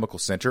Army Chemical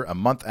Center a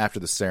month after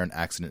the sarin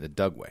accident at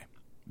Dugway.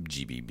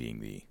 GB being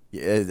the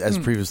As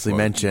previously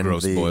mentioned,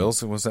 gross the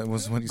boils. Was that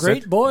was what you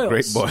Great said? boils.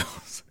 Great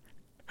boils.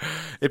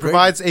 It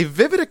provides a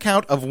vivid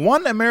account of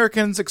one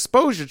American's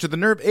exposure to the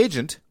nerve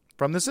agent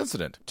from this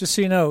incident. Just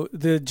so you know,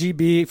 the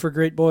GB for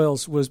Great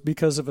Boils was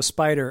because of a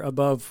spider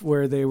above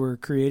where they were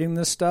creating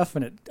this stuff,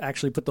 and it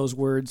actually put those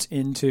words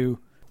into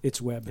its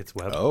web. It's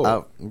web.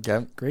 Oh,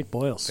 okay. Great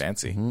Boils.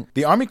 Fancy.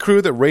 The Army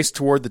crew that raced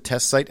toward the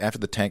test site after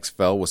the tanks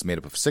fell was made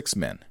up of 6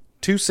 men.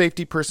 2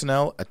 safety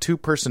personnel, a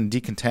 2-person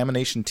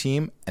decontamination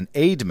team, an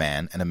aid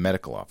man, and a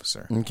medical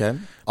officer. Okay.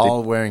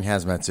 All wearing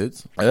hazmat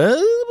suits.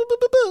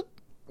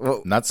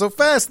 Not so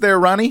fast there,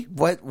 Ronnie.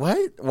 What?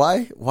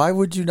 Why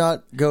would you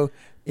not go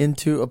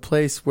into a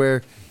place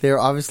where they're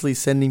obviously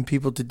sending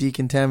people to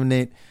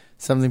decontaminate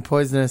something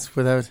poisonous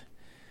without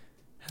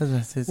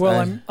hazmat suits?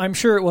 Well, I'm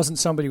sure it wasn't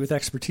somebody with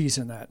expertise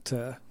in that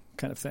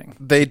kind of thing.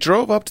 They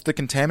drove up to the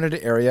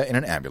contaminated area in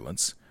an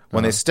ambulance.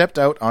 When they stepped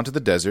out onto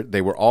the desert,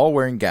 they were all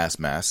wearing gas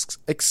masks,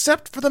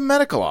 except for the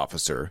medical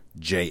officer,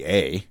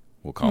 J.A.,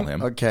 we'll call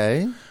him,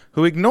 Okay.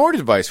 who ignored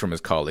advice from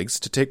his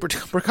colleagues to take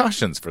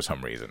precautions for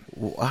some reason.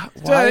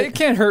 It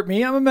can't hurt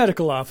me. I'm a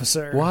medical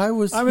officer. Why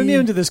was I'm he-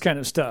 immune to this kind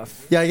of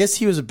stuff. Yeah, I guess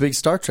he was a big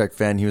Star Trek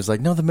fan. He was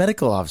like, no, the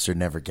medical officer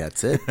never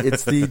gets it.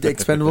 It's the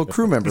expendable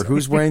crew member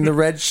who's wearing the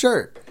red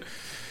shirt.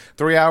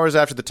 3 hours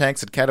after the tanks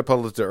had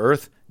catapulted to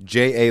Earth,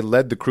 J.A.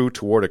 led the crew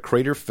toward a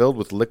crater filled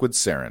with liquid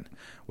sarin.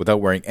 Without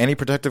wearing any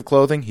protective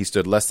clothing, he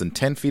stood less than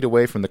 10 feet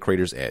away from the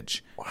crater's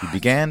edge. He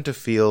began to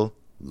feel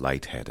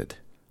lightheaded.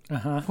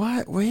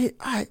 What? Wait,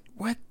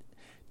 what?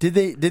 Did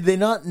they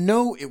not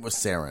know it was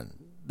sarin?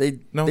 They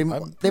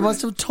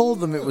must have told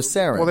them it was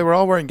sarin. Well, they were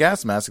all wearing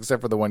gas masks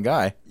except for the one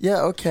guy.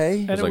 Yeah,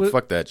 okay. I was it like, was-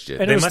 fuck that shit.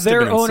 And They it was must have their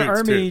been in own suits,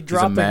 army too. He's a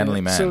dropping manly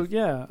it. man. So,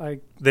 yeah,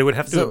 They would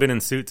have to So- have been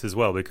in suits as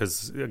well,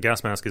 because a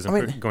gas mask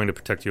isn't going to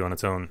protect you on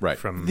its own Right.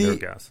 from nerve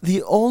gas.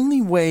 The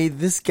only way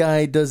this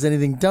guy does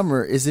anything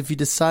dumber is if he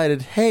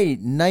decided, hey,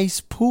 nice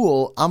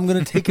pool, I'm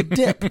going to take a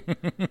dip.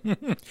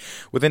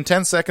 Within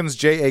 10 seconds,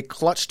 J.A.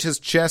 clutched his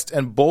chest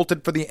and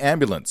bolted for the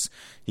ambulance.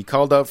 He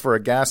called out for a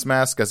gas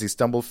mask as he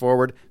stumbled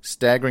forward,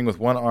 staggering with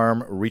one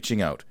arm,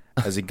 reaching out.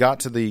 As he got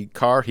to the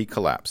car, he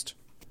collapsed.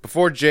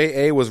 Before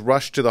J.A. was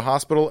rushed to the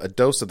hospital, a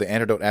dose of the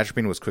antidote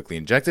atropine was quickly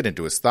injected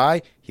into his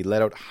thigh. He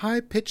let out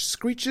high-pitched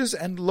screeches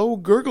and low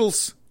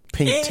gurgles.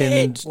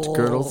 Pink-tinged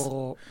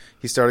girdles.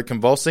 He started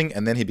convulsing,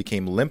 and then he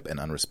became limp and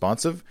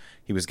unresponsive.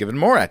 He was given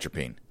more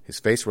atropine. His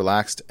face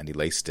relaxed, and he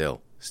lay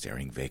still,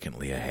 staring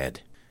vacantly ahead.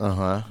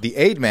 The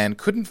aid man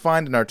couldn't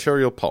find an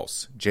arterial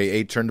pulse.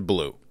 J.A. turned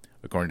blue.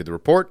 According to the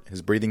report,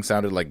 his breathing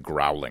sounded like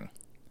growling.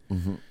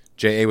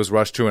 J.A. was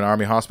rushed to an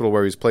army hospital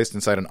where he was placed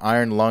inside an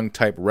iron lung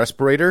type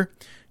respirator.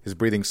 His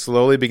breathing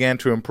slowly began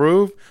to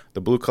improve.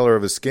 The blue color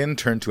of his skin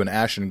turned to an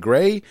ashen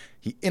gray.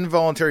 He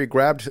involuntarily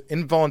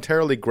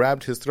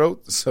grabbed his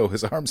throat, so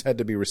his arms had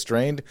to be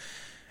restrained.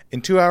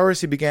 In 2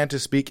 hours, he began to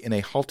speak in a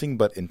halting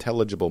but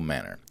intelligible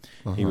manner.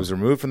 He was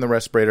removed from the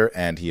respirator,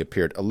 and he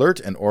appeared alert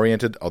and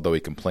oriented, although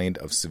he complained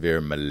of severe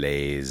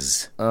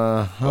malaise.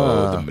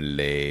 Oh, the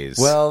malaise.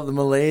 Well, the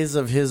malaise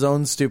of his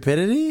own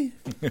stupidity?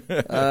 He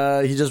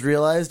just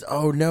realized,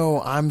 oh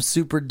no, I'm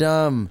super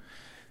dumb.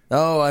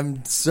 Oh,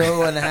 I'm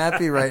so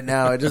unhappy right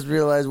now. I just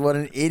realized what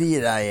an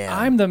idiot I am.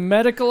 I'm the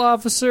medical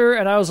officer,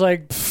 and I was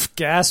like,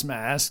 gas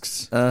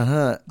masks.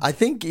 Uh-huh. I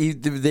think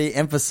they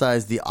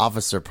emphasized the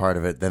officer part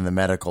of it than the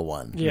medical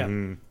one. Yeah.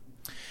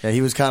 Yeah,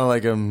 he was kind of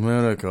like a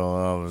medical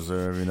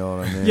officer, if you know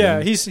what I mean.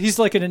 Yeah, he's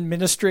like an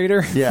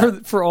administrator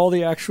for all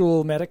the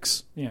actual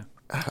medics. Yeah.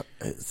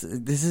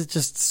 This is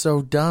just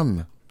so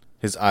dumb.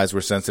 His eyes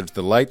were sensitive to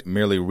the light.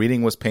 Merely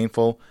reading was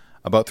painful.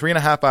 About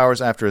 3.5 hours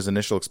after his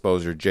initial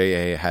exposure,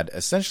 J.A. had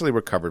essentially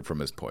recovered from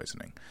his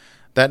poisoning.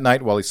 That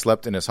night, while he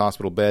slept in his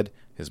hospital bed,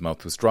 his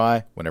mouth was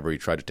dry. Whenever he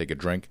tried to take a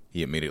drink,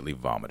 he immediately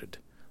vomited.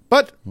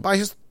 But by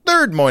his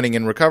third morning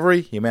in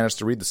recovery, he managed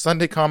to read the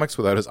Sunday comics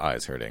without his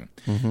eyes hurting.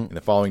 In the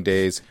following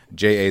days,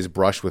 J.A.'s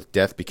brush with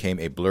death became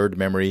a blurred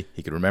memory.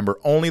 He could remember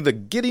only the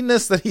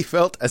giddiness that he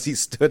felt as he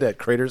stood at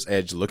Crater's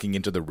edge looking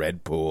into the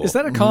red pool. Is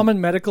that a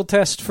common medical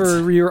test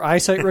for your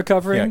eyesight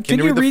recovering? Yeah. Can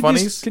you read the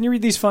funnies? Can you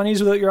read these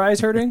funnies without your eyes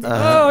hurting?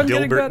 I'm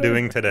getting Dilbert better.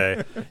 doing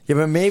today. Yeah,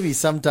 but maybe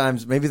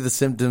the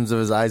symptoms of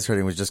his eyes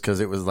hurting was just because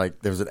it was like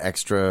there was an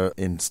extra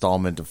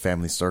installment of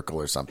Family Circle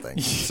or something.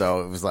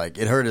 So it was like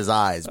it hurt his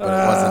eyes, but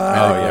it wasn't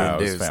medically it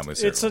was induced. family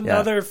circle. It's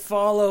another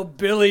follow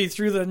Billy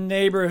through the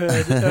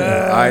neighborhood.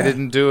 I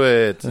didn't do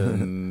it,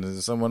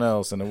 and someone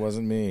else, and it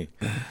wasn't me.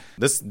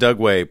 This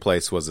Dugway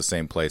place was the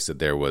same place that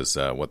there was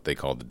what they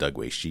called the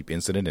Dugway sheep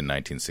incident in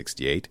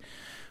 1968,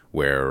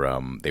 where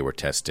they were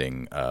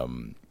testing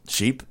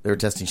Sheep? They were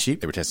testing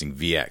sheep? They were testing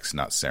VX,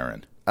 not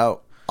sarin.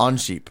 Oh, on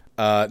sheep.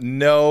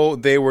 No,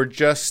 they were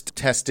just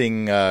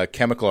testing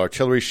chemical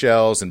artillery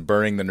shells and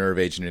burning the nerve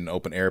agent in an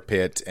open air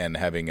pit and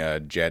having a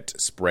jet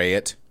spray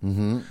it.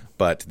 Mm-hmm.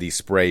 But the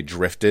spray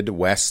drifted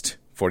west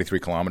 43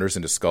 kilometers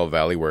into Skull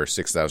Valley, where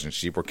 6,000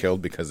 sheep were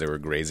killed because they were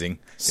grazing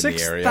in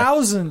the area.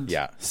 6,000?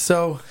 Yeah.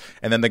 So,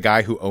 And then the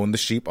guy who owned the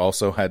sheep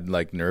also had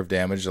like nerve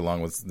damage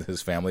along with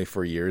his family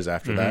for years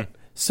after that.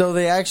 so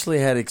they actually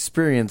had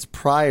experience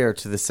prior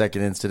to the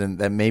second incident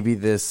that maybe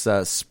this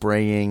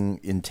spraying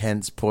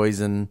intense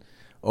poison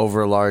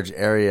over a large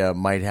area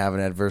might have an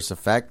adverse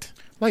effect.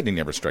 Lightning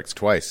never strikes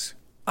twice.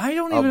 I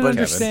don't even but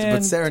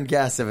understand. sarin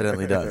gas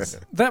evidently does.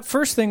 That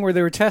first thing where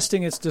they were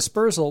testing its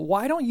dispersal,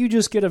 why don't you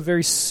just get a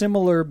very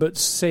similar but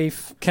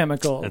safe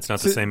chemical? It's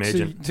not the same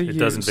agent. to It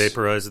doesn't use?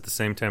 vaporize at the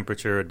same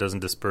temperature. It doesn't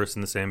disperse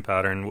in the same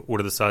pattern. What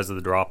are the size of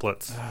the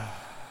droplets?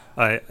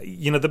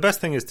 The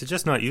best thing is to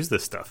just not use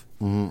this stuff.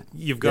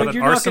 You've got an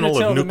You're not arsenal gonna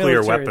tell of the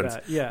nuclear military weapons.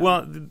 that, yeah.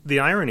 Well, the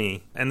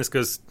irony, and this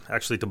goes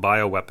actually to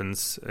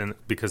bioweapons, and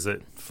because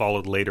it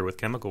followed later with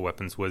chemical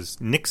weapons,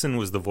 was Nixon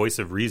was the voice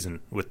of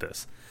reason with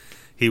this.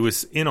 He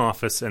was in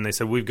office, and they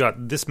said, "We've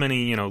got this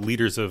many,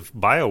 liters of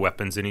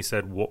bioweapons," and he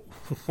said, well,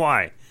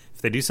 "Why?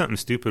 If they do something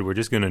stupid, we're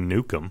just going to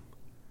nuke them."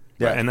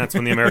 Yeah. And that's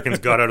when the Americans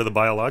got out of the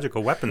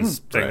biological weapons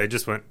thing. Right. They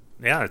just went,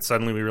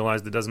 suddenly we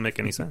realized it doesn't make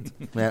any sense.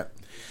 Yeah.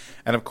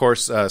 And of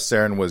course,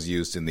 sarin was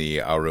used in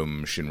the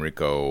Arum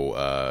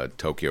Shinriko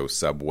Tokyo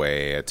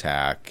subway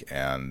attack,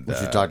 and Which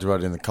we talked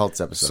about in the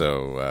cults episode.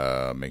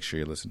 so make sure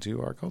you listen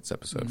to our cults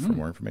episode for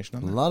more information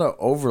on A that. lot of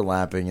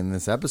overlapping in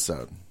this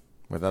episode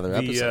with other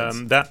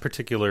episodes. That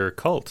particular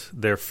cult,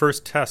 their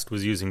first test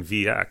was using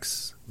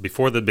VX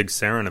before the big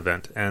sarin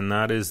event, and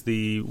that is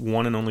the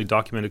one and only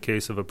documented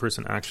case of a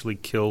person actually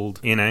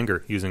killed in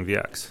anger using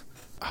VX.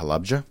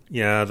 Halabja?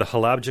 Yeah, the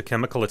Halabja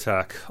chemical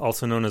attack,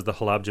 also known as the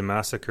Halabja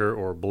Massacre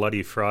or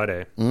Bloody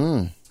Friday,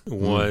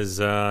 was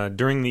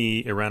during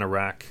the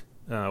Iran-Iraq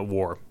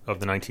war of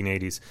the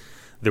 1980s.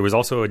 There was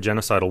also a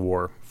genocidal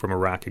war from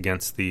Iraq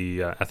against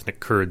the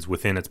ethnic Kurds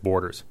within its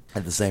borders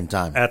At the same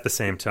time. at the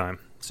same time.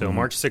 So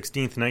March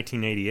 16th,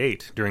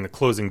 1988, during the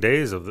closing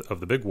days of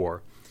the big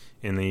war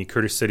in the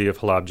Kurdish city of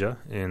Halabja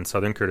in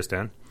southern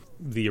Kurdistan,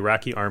 the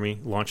Iraqi army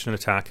launched an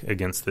attack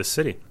against this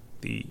city.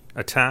 The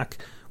attack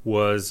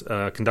was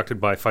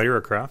conducted by fighter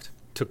aircraft,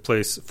 took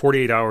place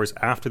 48 hours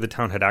after the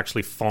town had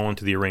actually fallen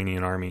to the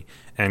Iranian army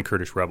and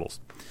Kurdish rebels.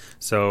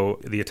 So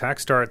the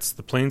attack starts,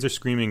 the planes are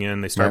screaming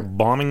in, they start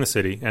bombing the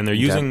city, and they're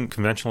using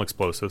conventional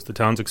explosives. The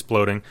town's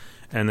exploding,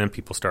 and then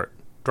people start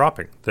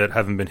dropping that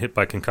haven't been hit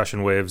by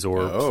concussion waves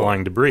or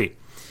flying debris.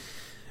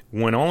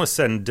 When all is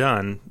said and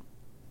done,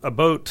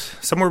 about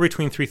somewhere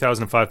between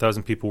 3,000 and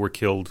 5,000 people were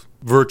killed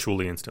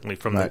virtually instantly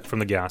from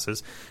the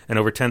gases, and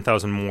over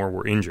 10,000 more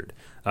were injured.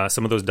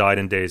 Some of those died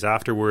in days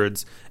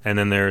afterwards, and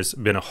then there's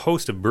been a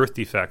host of birth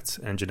defects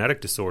and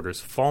genetic disorders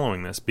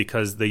following this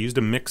because they used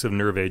a mix of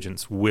nerve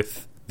agents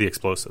with the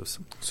explosives.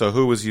 So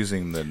who was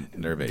using the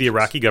nerve agents? The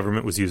Iraqi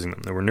government was using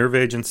them. There were nerve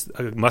agents.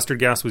 Mustard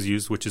gas was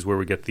used, which is where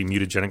we get the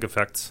mutagenic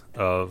effects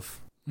of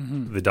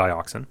the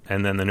dioxin,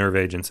 and then the nerve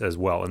agents as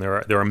well. And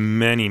there are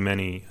many,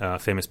 many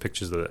famous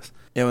pictures of this.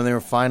 Yeah, when they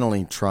were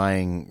finally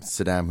trying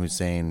Saddam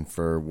Hussein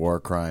for war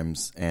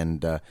crimes,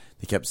 and they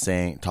kept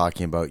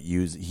talking about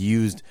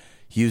he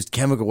used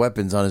chemical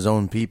weapons on his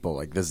own people.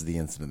 Like, this is the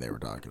incident they were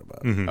talking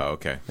about. Oh,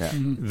 okay. Yeah.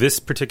 This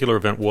particular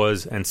event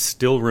was and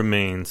still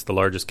remains the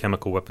largest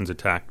chemical weapons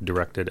attack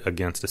directed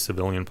against a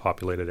civilian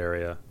populated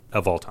area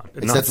of all time.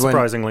 Not Except when-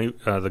 surprisingly,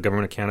 the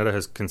government of Canada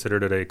has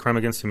considered it a crime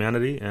against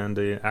humanity and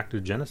an act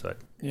of genocide.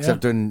 Yeah.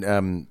 Except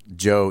when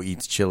Joe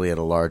eats chili at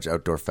a large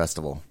outdoor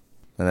festival.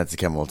 And that's a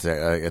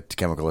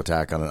chemical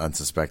attack on an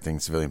unsuspecting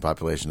civilian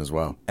population as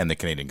well. And the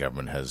Canadian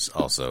government has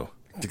also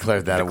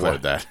Declared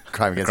that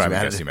crime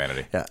against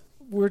humanity. Yeah.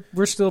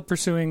 We're still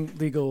pursuing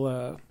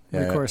legal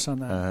recourse on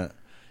that. I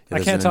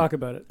there's can't talk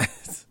about it.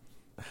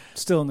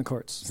 Still in the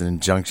courts. It's an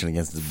injunction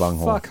against his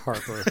bunghole. Fuck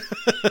Harper.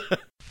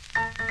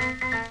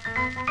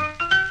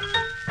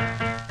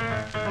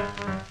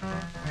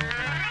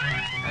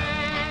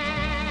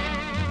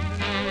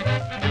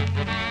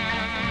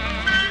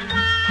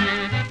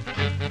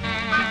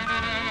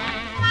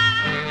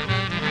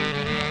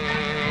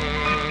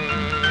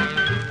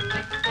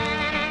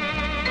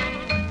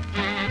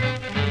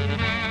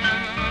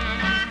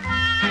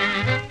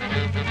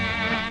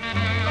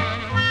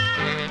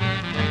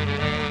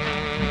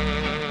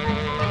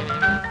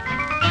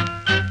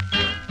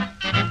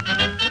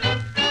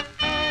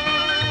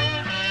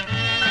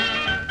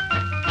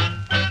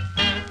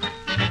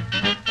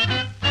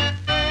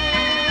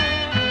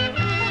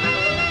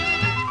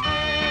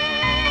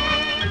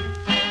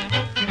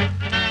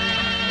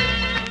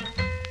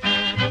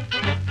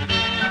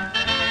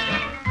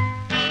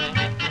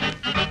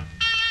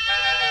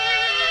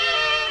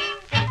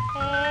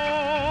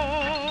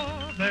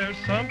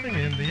 Something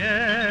in the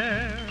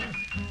air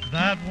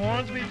that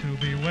warns me to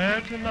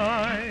beware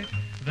tonight.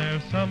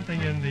 There's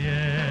something in the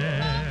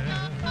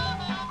air.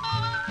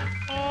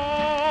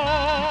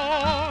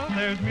 Oh,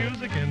 there's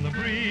music in the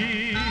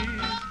breeze.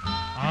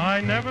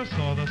 I never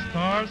saw the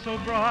stars so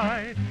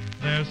bright.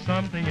 There's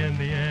something in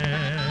the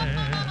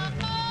air.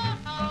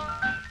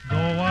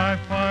 Though I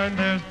find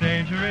there's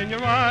danger in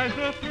your eyes,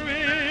 the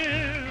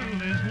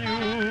thrill is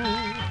new.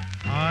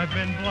 I've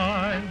been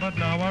blind, but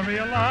now I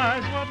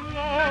realize what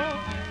love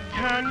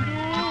can do.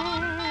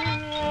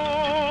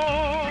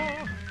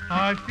 Oh,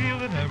 I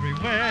feel it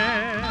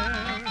everywhere.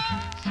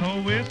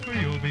 So whisper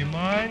you'll be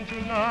mine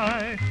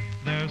tonight.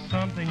 There's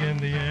something in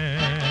the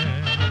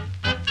air.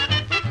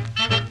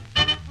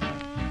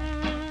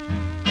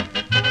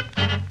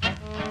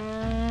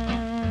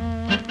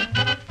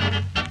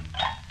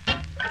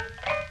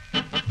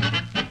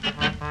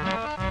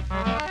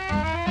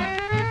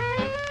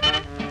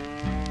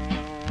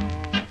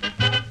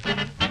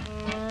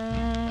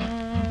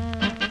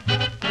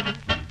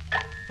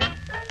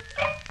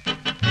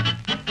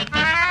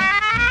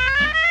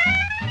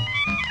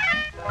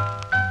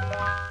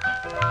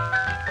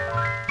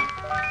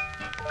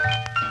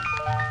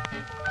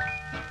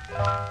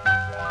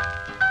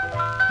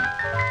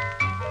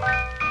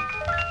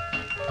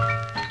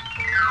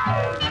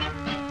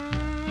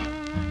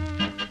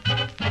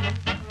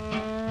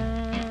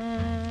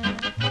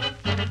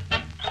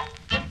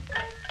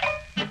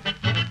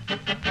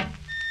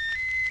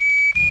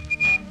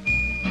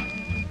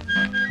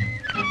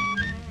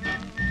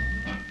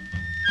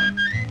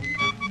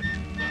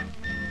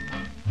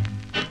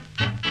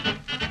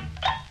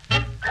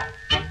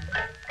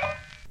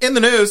 In the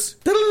news,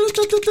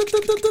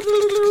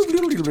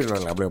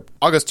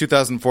 August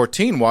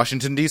 2014,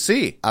 Washington,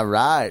 D.C. All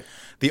right.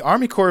 The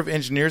Army Corps of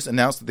Engineers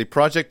announced that the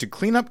project to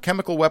clean up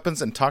chemical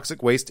weapons and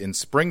toxic waste in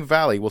Spring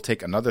Valley will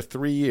take another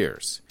 3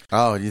 years.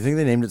 Oh, do you think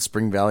they named it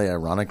Spring Valley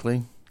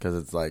ironically? Because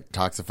it's like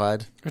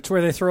toxified? It's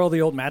where they throw all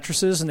the old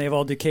mattresses and they've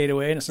all decayed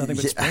away and it's nothing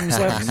but springs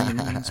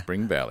left.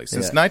 Spring Valley.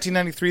 Since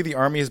 1993, the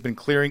Army has been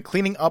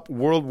cleaning up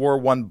World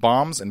War I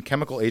bombs and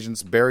chemical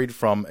agents buried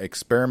from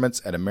experiments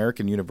at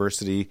American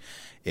University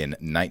in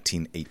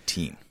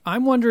 1918.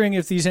 I'm wondering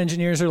if these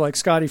engineers are like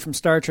Scotty from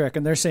Star Trek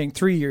and they're saying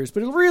 3 years,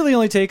 but it'll really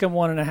only take them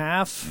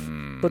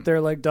 1.5. But they're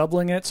like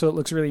doubling it, so it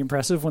looks really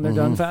impressive when they're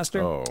done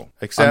faster. Oh,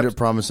 except Under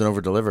promise and over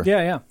deliver.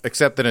 Yeah.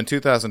 except that in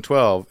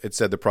 2012, it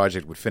said the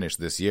project would finish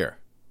this year.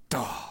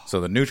 So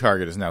the new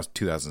target is now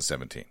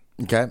 2017.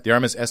 Okay. The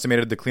Army has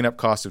estimated the cleanup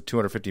cost of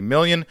 $250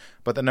 million,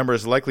 but the number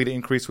is likely to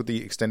increase with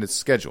the extended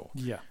schedule.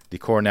 Yeah. The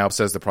Corps now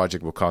says the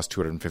project will cost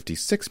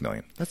 $256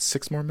 million. That's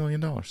 $6 more million.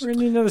 We're going to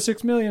need another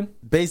 $6 million.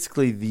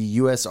 Basically, the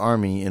U.S.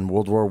 Army in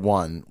World War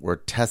I were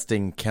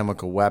testing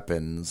chemical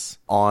weapons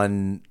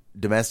on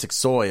domestic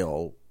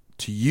soil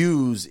to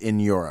use in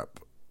Europe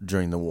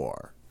during the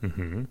war.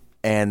 Mm-hmm.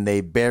 And they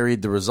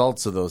buried the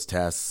results of those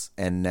tests,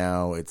 and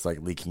now it's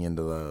like leaking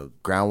into the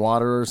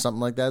groundwater or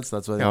something like that. So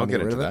that's why they I'll want to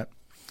get rid into of it.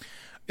 that.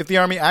 If the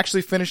Army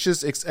actually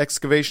finishes its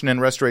excavation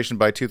and restoration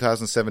by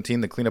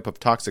 2017, the cleanup of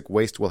toxic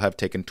waste will have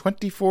taken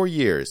 24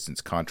 years since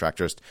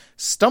contractors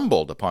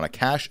stumbled upon a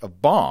cache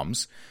of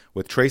bombs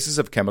with traces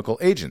of chemical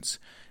agents.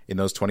 In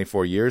those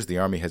 24 years, the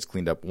Army has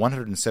cleaned up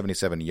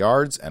 177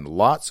 yards and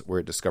lots where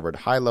it discovered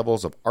high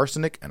levels of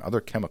arsenic and other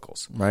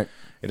chemicals. Right.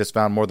 It has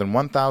found more than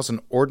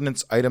 1,000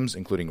 ordnance items,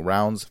 including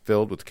rounds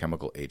filled with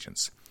chemical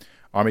agents.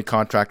 Army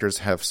contractors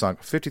have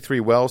sunk 53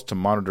 wells to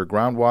monitor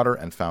groundwater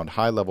and found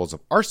high levels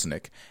of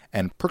arsenic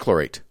and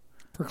perchlorate,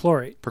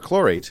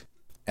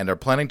 and are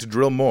planning to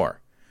drill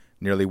more.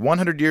 Nearly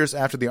 100 years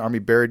after the Army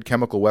buried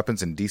chemical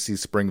weapons in D.C.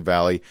 Spring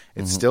Valley,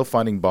 it's still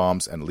finding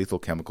bombs and lethal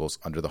chemicals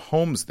under the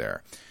homes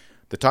there.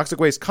 The toxic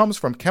waste comes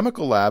from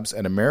chemical labs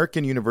at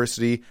American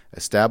University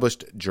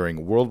established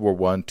during World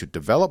War I to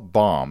develop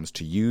bombs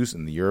to use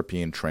in the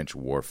European trench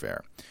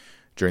warfare.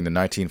 During the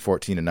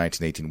 1914 and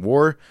 1918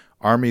 war,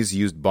 armies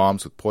used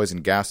bombs with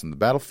poison gas on the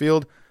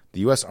battlefield. The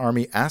U.S.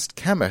 Army asked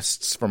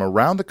chemists from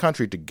around the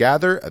country to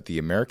gather at the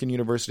American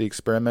University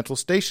Experimental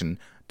Station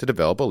to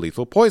develop a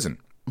lethal poison.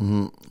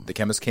 Mm-hmm. The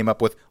chemists came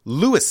up with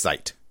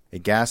lewisite, a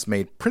gas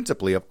made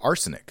principally of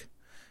arsenic.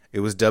 It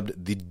was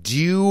dubbed the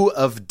dew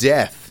of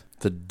death.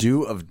 The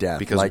dew of death.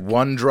 Because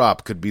one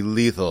drop could be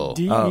lethal.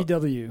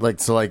 DEW.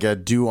 Like a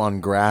dew on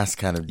grass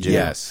kind of dew.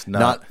 Yes.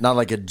 Not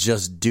like a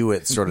just do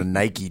it sort of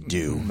Nike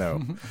dew.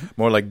 No.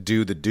 More like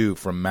Dew the Dew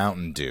from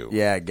Mountain Dew.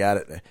 Yeah, got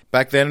it.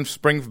 Back then,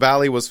 Spring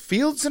Valley was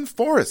fields and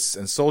forests,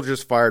 and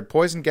soldiers fired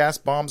poison gas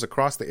bombs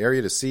across the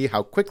area to see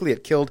how quickly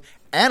it killed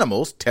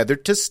animals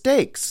tethered to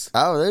stakes.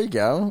 Oh, there you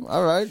go.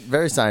 All right.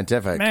 Very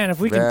scientific. Man, if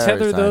we can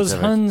tether those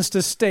Huns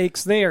to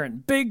stakes, they are in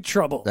big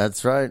trouble.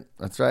 That's right.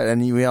 That's right.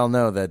 And we all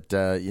know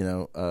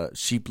that,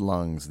 sheep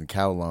lungs and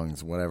cow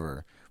lungs,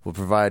 whatever, will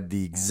provide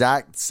the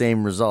exact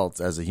same results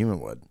as a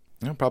human would.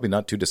 Probably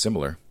not too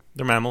dissimilar.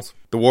 They're mammals.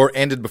 The war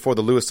ended before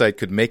the lewisite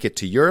could make it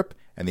to Europe,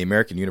 and the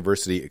American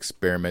University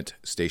Experiment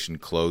Station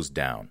closed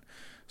down.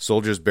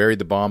 Soldiers buried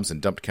the bombs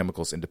and dumped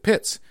chemicals into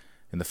pits.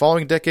 In the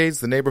following decades,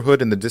 the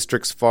neighborhood in the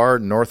district's far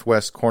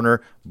northwest corner,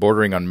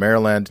 bordering on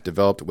Maryland,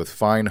 developed with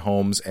fine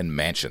homes and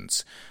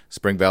mansions.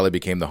 Spring Valley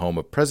became the home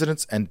of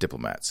presidents and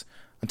diplomats.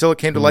 Until it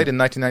came to light in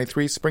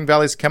 1993, Spring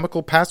Valley's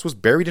chemical past was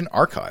buried in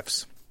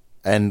archives.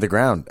 And the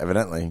ground,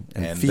 evidently.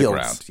 And fields. The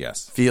ground,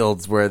 yes.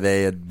 Fields where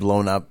they had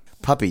blown up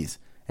puppies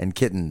and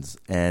kittens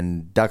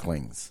and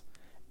ducklings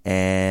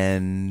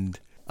and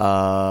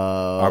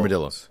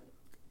armadillos.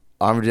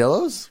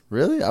 Armadillos?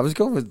 Really? I was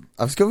going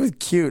with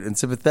cute and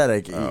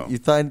sympathetic. Oh. You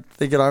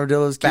thinking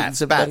armadillos cute and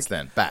sympathetic? Bats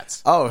then.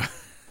 Bats. Oh.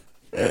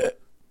 I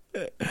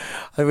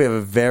think we have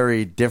a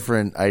very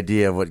different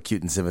idea of what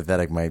cute and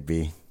sympathetic might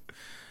be.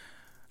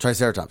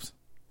 Triceratops.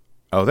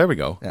 Oh, there we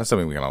go. Yeah. That's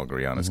something we can all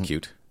agree on. It's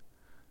cute.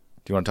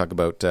 Do you want to talk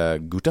about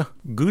Ghouta?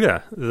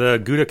 Ghouta.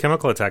 The Ghouta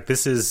chemical attack.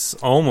 This is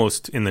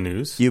almost in the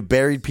news. You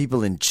buried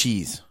people in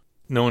cheese.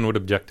 No one would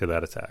object to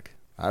that attack.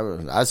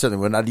 I certainly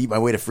would not eat my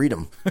way to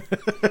freedom.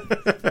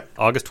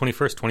 August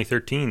 21st,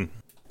 2013,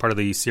 part of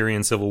the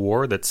Syrian civil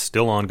war that's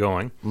still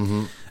ongoing.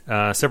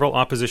 Mm-hmm. Several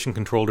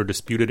opposition-controlled or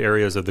disputed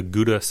areas of the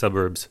Ghouta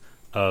suburbs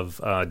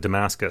of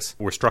Damascus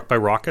were struck by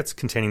rockets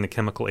containing the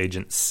chemical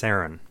agent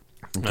sarin.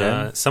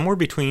 Okay. Somewhere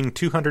between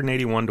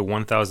 281 to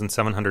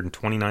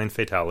 1,729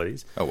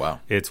 fatalities. Oh, wow.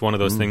 It's one of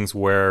those things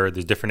where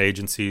there's different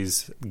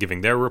agencies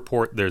giving their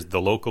report. There's the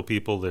local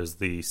people. There's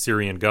the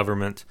Syrian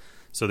government.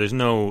 So there's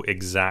no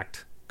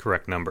exact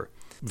correct number.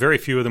 Very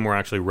few of them were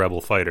actually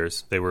rebel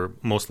fighters. They were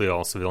mostly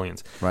all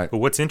civilians. Right. But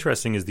what's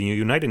interesting is the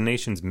United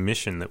Nations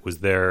mission that was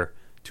there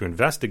to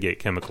investigate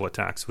chemical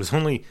attacks was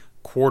only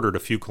quartered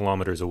a few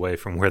kilometers away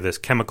from where this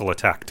chemical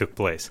attack took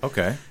place.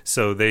 Okay.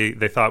 So they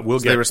thought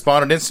They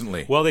responded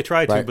instantly. Well, they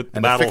tried to, but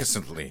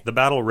the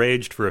battle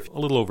raged for a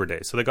little over a day.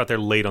 So they got there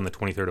late on the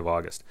 23rd of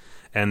August.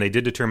 And they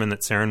did determine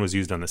that sarin was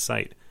used on the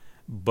site.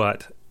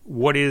 But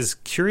what is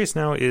curious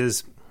now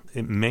is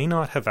it may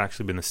not have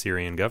actually been the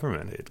Syrian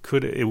government.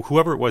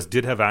 Whoever it was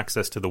did have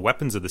access to the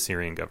weapons of the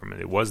Syrian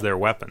government. It was their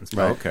weapons.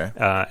 Right. Okay.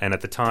 And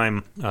at the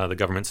time, the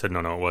government said, no,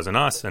 it wasn't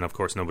us. And of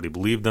course, nobody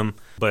believed them.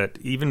 But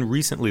even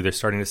recently, they're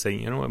starting to say,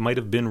 it might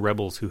have been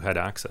rebels who had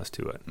access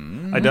to it.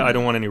 Mm-hmm. I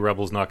don't want any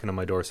rebels knocking on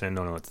my door saying,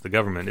 no, it's the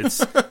government.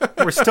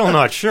 We're still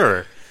not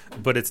sure.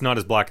 But it's not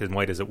as black and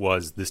white as it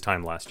was this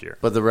time last year.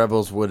 But the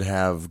rebels would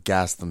have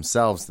gassed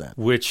themselves then.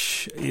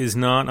 Which is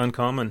not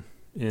uncommon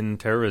in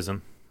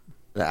terrorism.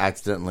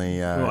 Accidentally...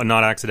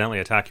 not accidentally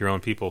attack your own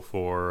people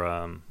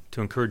to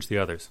encourage the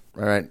others.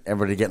 All right,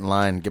 everybody get in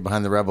line. Get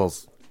behind the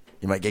rebels.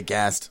 You might get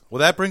gassed. Well,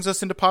 that brings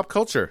us into pop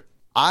culture.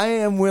 I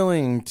am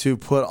willing to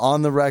put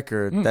on the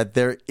record that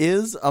there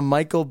is a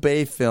Michael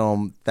Bay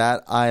film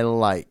that I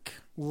like.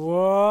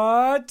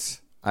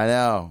 What? I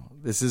know.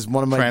 This is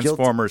one of my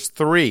Transformers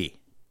 3.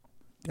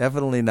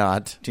 Definitely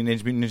not.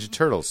 Teenage Mutant Ninja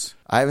Turtles.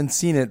 I haven't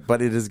seen it,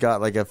 but it has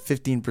got like a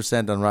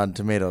 15% on Rotten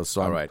Tomatoes.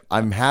 So all right.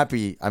 I'm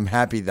happy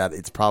that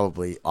it's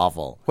probably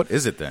awful. What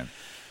is it then?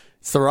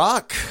 It's The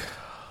Rock.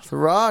 The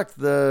Rock,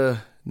 the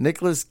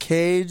Nicolas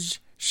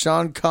Cage,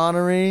 Sean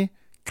Connery,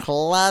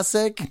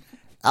 classic,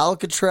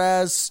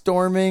 Alcatraz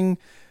storming,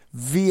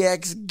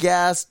 VX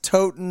gas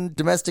toting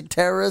domestic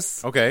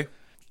terrorists. Okay.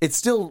 It's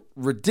still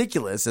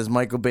ridiculous as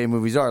Michael Bay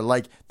movies are.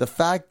 Like the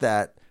fact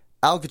that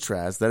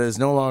Alcatraz, that is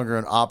no longer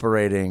an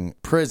operating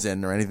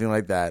prison or anything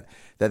like that,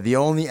 that the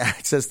only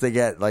access they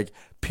get, like,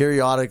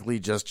 periodically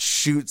just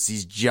shoots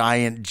these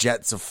giant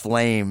jets of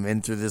flame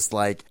into this,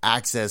 like,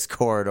 access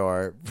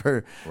corridor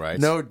for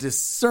no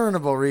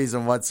discernible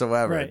reason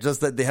whatsoever. Right.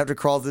 Just that they have to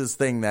crawl through this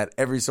thing that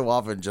every so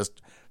often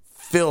just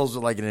fills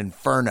with, like, an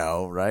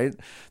inferno, right?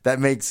 That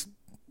makes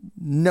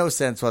no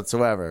sense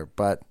whatsoever,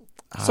 but...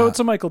 So it's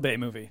a Michael Bay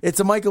movie. It's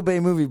a Michael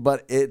Bay movie,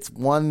 but it's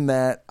one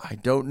that I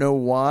don't know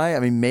why. I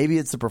mean, maybe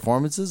it's the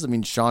performances. I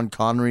mean, Sean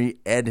Connery,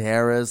 Ed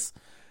Harris,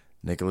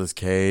 Nicolas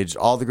Cage,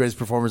 all the greatest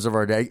performers of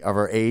our day, of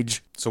our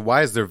age. So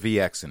why is there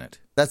VX in it?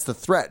 That's the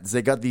threat.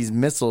 They got these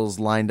missiles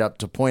lined up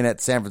to point at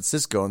San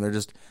Francisco, and they're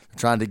just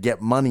trying to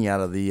get money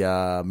out of the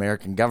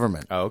American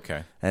government. Oh,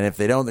 okay. And if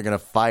they don't, they're going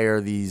to fire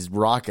these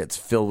rockets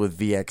filled with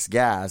VX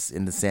gas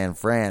into San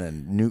Fran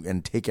and nuke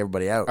and take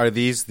everybody out. Are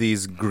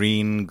these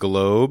green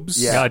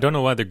globes? Yeah. Yeah, I don't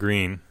know why they're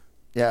green.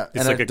 Yeah,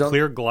 It's like a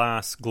clear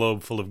glass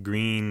globe full of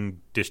green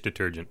dish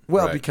detergent.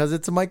 Well, Right. because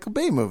it's a Michael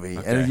Bay movie,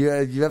 and you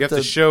have You have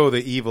to show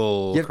the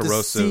evil, you have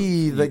corrosive. to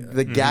see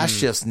the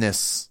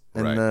gaseousness.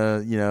 And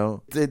Right.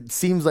 it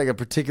seems like a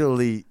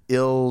particularly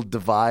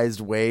ill-devised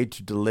way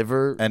to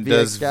deliver. And VX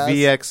does gas.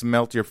 VX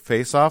melt your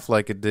face off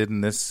like it did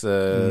in this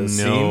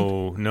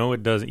scene? No,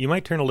 it doesn't. You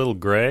might turn a little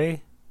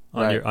gray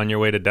on Right. your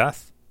way to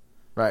death,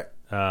 Right.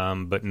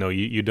 but no,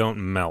 you don't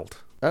melt.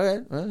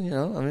 Okay.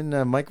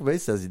 Well, Michael Bay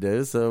says he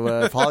does. So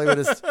if Hollywood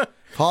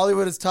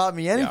has taught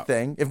me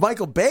anything, if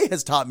Michael Bay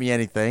has taught me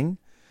anything,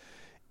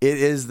 it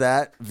is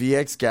that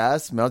VX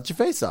gas melts your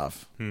face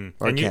off.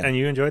 Or And can.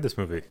 you enjoyed this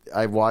movie.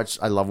 I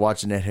love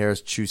watching Ed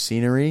Harris chew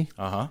scenery.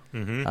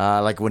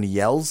 Like when he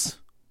yells.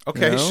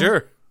 Okay, You know?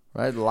 sure.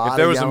 Right. A lot If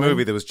there of was a yelling.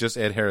 movie that was just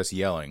Ed Harris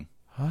yelling,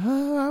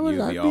 I'd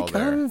you'd be be all kind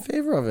there. of in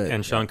favor of it.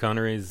 And Sean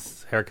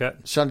Connery's haircut.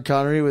 Sean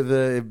Connery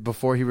with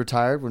before he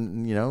retired,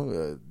 when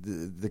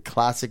the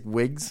classic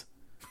wigs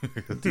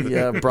he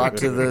brought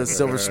to the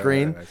silver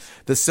screen,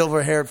 the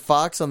silver-haired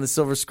fox on the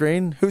silver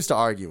screen. Who's to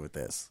argue with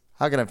this?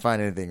 How can I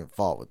find anything at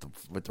fault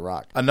with the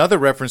Rock? Another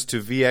reference to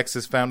VX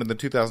is found in the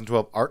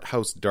 2012 art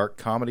house dark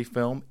comedy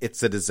film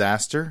It's a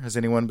Disaster. Has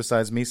anyone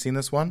besides me seen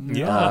this one?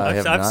 Yeah, I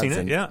have I've not seen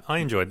seen it. Yeah, I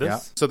enjoyed this. Yeah.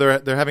 So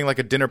they're having like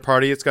a dinner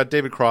party. It's got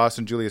David Cross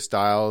and Julia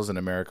Stiles and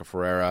America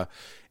Ferrera,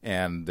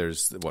 and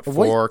there's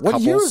four What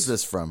couples. year is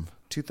this from?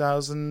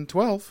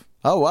 2012.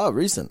 Oh wow,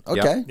 recent.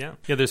 Okay. Yeah.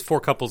 There's four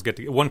couples get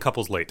together. One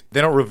couple's late.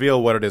 They don't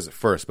reveal what it is at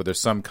first, but there's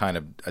some kind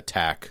of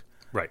attack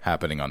Right.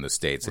 happening on the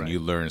states, and Right. you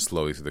learn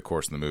slowly through the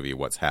course of the movie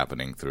what's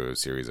happening through a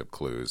series of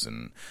clues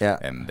and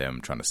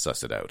them trying to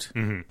suss it out.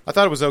 Mm-hmm. I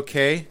thought it was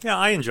okay. Yeah,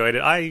 I enjoyed it.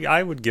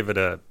 I would give it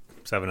a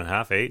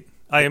 7.5, 8.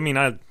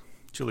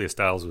 Julia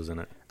Stiles was in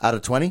it. Out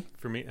of 20?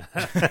 For me.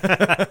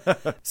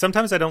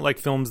 Sometimes I don't like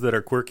films that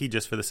are quirky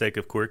just for the sake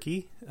of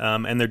quirky.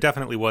 And there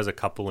definitely was a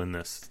couple in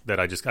this that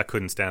I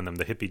couldn't stand them.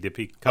 The hippy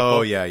dippy couple.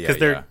 Oh, yeah. Because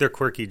they're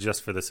quirky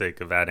just for the sake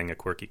of adding a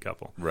quirky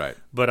couple. Right.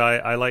 But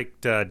I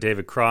liked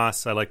David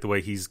Cross. I like the way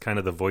he's kind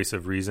of the voice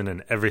of reason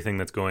and everything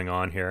that's going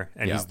on here.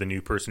 And he's the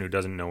new person who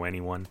doesn't know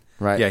anyone.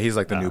 Right. Yeah, he's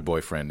like the new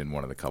boyfriend in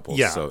one of the couples.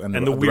 Yeah, So, and the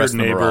the weird rest of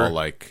them neighbor. are all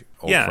like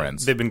old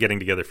friends. They've been getting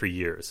together for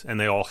years, and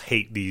they all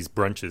hate these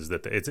brunches.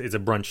 It's a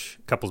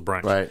couples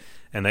brunch, Right.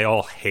 And they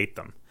all hate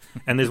them.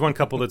 And there's one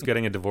couple that's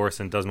getting a divorce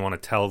and doesn't want to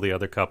tell the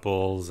other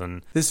couples.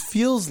 And This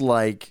feels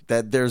like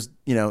that there's,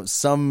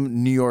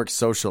 some New York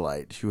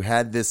socialite who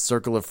had this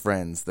circle of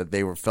friends that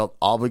they felt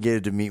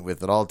obligated to meet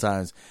with at all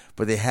times,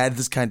 but they had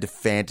this kind of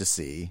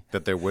fantasy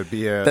that there would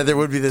be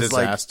this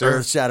disaster. like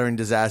earth-shattering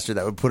disaster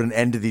that would put an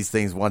end to these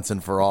things once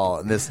and for all.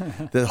 And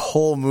the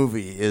whole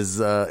movie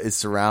is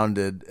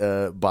surrounded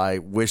by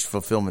wish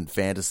fulfillment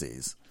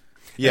fantasies.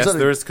 Yes, That's what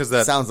there it is, because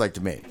that sounds like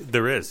to me.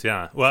 there is,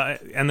 yeah. Well,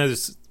 and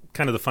there's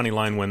kind of the funny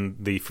line when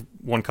the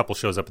one couple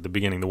shows up at the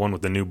beginning, the one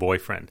with the new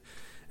boyfriend.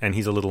 And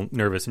he's a little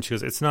nervous, and she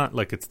goes, "It's not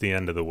like it's the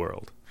end of the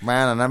world."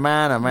 Man.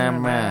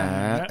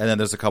 And then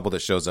there's a couple that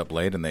shows up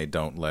late, and they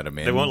don't let him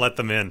in. They won't let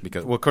them in.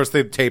 because, well, of course,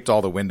 they've taped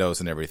all the windows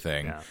and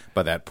everything Yeah.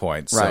 by that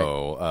point. Right.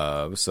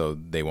 So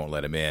they won't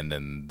let him in,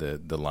 and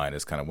the line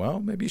is kind of, well,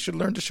 maybe you should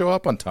learn to show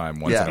up on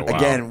time once in a while.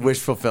 Again, wish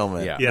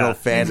fulfillment. Yeah. No Yeah,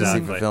 fantasy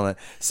exactly. fulfillment.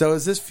 So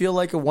does this feel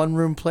like a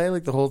one-room play?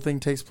 Like the whole thing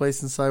takes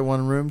place inside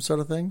one room sort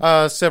of thing?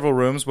 Several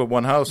rooms, but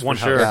one house One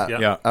for house, sure.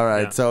 yeah. All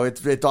right. Yeah. So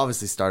it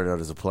obviously started out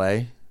as a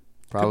play,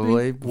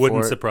 probably. Wouldn't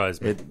before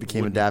surprise me. It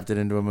became adapted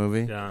into a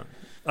movie. Yeah,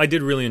 I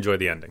did really enjoy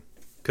the ending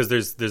because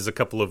there's a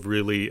couple of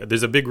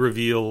there's a big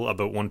reveal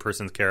about one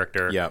person's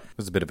character. Yeah, it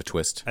was a bit of a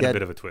twist. and Yeah, a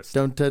bit of a twist.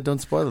 Don't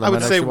spoil it. I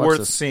would might say actually watch worth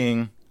this.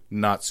 seeing,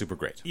 not super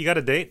great. You got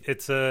a date?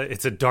 It's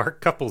a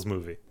dark couples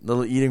movie.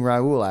 Little eating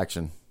Raoul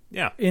action.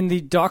 Yeah, In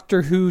the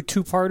Doctor Who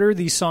two-parter,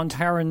 the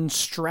Sontaran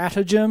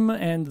Stratagem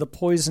and the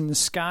Poison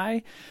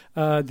Sky,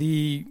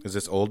 Is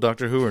this old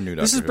Doctor Who or new Doctor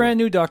Who? This is brand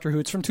new Doctor Who.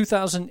 It's from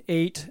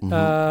 2008,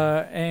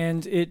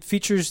 and it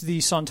features the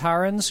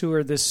Sontarans, who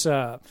are this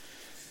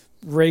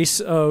race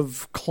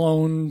of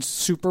cloned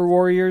super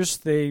warriors.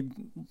 They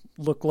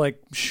look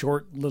like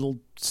short, little,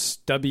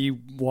 stubby,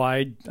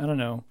 wide, I don't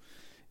know,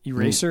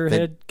 eraser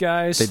head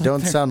guys. They don't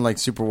sound like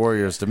super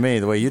warriors to me,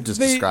 the way you just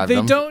described they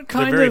them. don't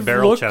kind very of look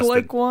barrel-chested.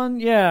 like one.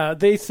 Yeah,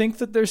 they think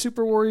that they're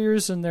super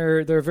warriors, and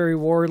they're very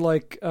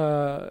warlike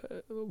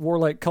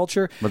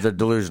culture. But they're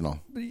delusional.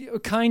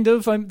 Kind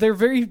of. They're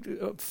very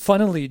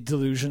funnily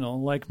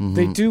delusional. Like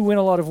they do win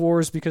a lot of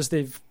wars because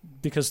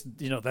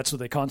that's what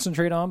they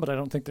concentrate on. But I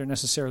don't think they're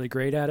necessarily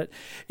great at it.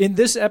 In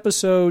this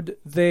episode,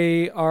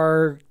 they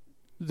are.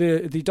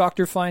 The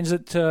Doctor finds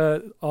that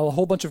a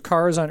whole bunch of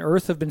cars on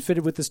Earth have been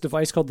fitted with this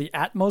device called the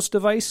Atmos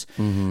device,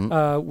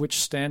 which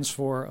stands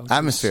for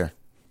Atmosphere.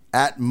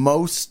 At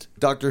most,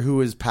 Doctor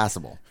Who is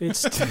passable.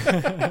 It's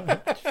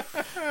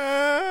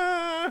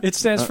It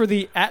stands for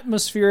the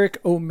Atmospheric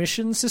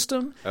Omission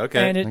System.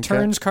 Okay. And it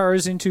turns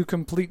cars into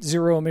complete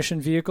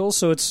zero-emission vehicles,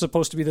 so it's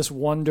supposed to be this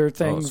wonder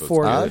thing so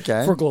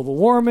it's for global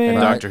warming. And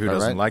Doctor Who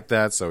doesn't like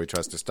that, so he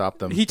tries to stop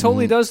them. He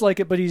totally does like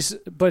it,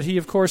 but he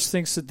of course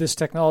thinks that this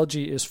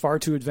technology is far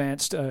too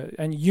advanced.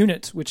 And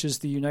UNIT, which is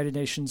the United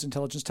Nations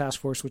Intelligence Task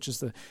Force, which is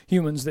the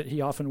humans that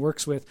he often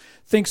works with,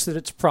 thinks that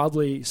it's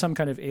probably some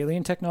kind of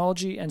alien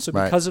technology, and so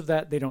because of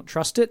that, they don't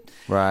trust it.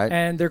 Right.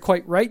 And they're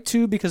quite right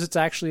too, because it's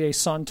actually a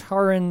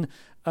Sontaran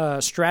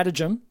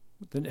stratagem,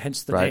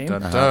 hence the name.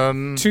 Dun,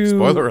 dun.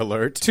 Spoiler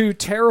alert. To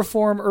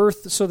terraform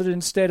Earth so that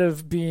instead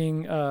of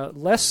being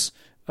less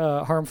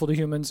harmful to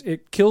humans,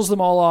 it kills them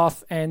all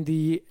off, and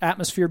the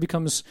atmosphere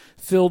becomes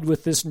filled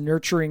with this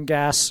nurturing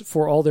gas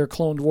for all their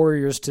cloned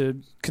warriors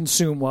to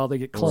consume while they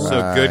get cloned.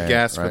 So good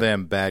gas for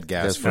them, bad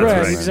gas for right,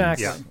 us.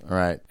 exactly. Yeah.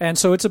 Right. And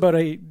so it's about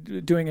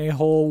doing a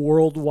whole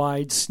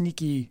worldwide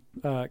sneaky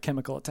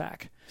chemical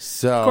attack.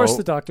 So, of course,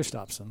 the Doctor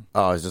stops them.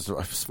 Oh, it's just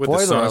With the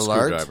spoiler sonic alert.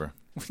 screwdriver.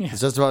 It's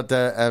just about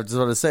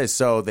to say.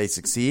 So they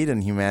succeed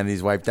and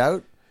humanity's wiped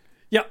out.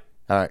 Yeah.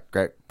 All right,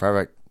 great,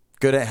 perfect,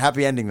 good,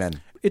 happy ending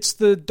then. It's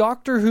the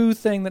Doctor Who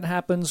thing that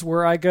happens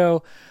where I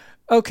go,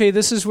 okay,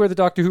 this is where the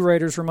Doctor Who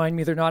writers remind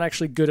me they're not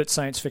actually good at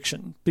science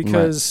fiction,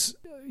 because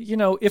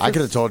if I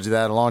could have told you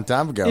that a long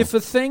time ago. If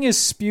a thing is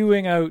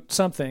spewing out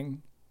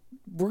something,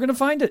 we're going to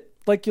find it.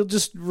 Like, you'll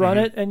just run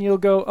it and you'll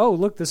go, oh,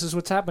 look, this is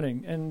what's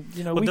happening. And,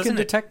 we can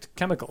detect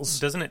chemicals.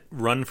 Doesn't it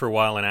run for a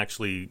while and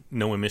actually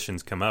no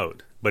emissions come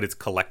out, but it's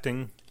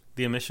collecting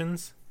the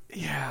emissions?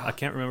 Yeah. I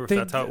can't remember if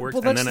that's how it works.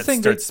 Well, that's and then the thing.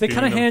 it starts They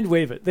kind of spewing them. hand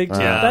wave it.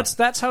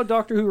 That's how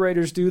Doctor Who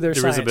writers do their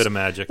science. There is a bit of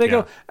magic. They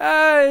go,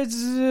 it's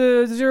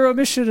zero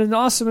emission and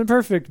awesome and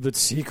perfect, but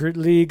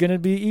secretly going to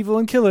be evil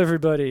and kill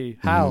everybody.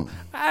 How?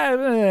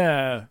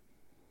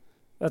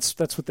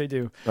 That's what they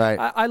do. Right.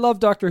 I love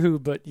Doctor Who,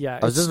 but yeah,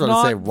 I was just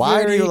about to say,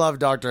 why do you love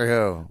Doctor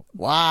Who?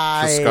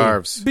 Why? The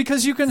scarves.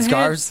 Because you can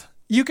Scarves?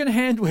 You can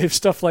hand wave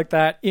stuff like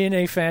that in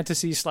a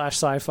fantasy /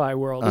 sci-fi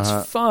world.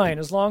 It's fine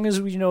as long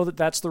as we know that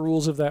that's the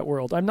rules of that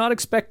world. I'm not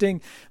expecting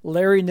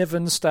Larry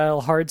Niven style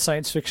hard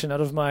science fiction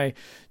out of my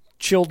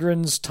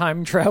children's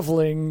time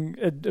traveling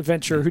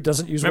adventure who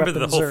doesn't use Remember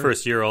weapons. the whole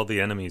first year, all the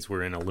enemies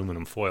were in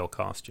aluminum foil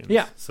costumes.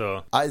 Yeah.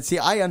 So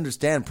I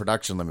understand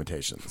production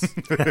limitations.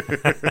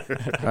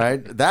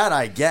 Right? That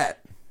I get.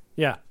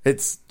 Yeah.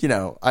 It's, I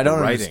don't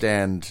writing.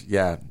 understand,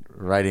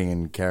 writing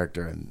and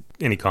character and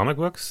any comic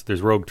books?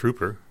 There's Rogue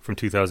Trooper from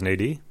 2000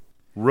 AD.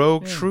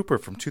 Rogue Trooper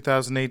from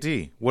 2000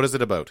 AD. What is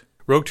it about?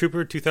 Rogue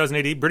Trooper, 2000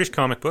 AD, British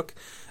comic book.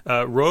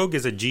 Rogue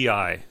is a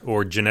GI,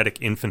 or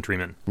genetic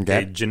infantryman,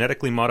 a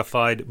genetically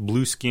modified,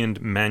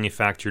 blue-skinned,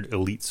 manufactured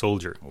elite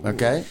soldier.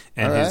 Okay.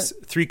 And his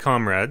three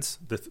comrades,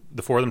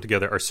 the four of them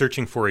together, are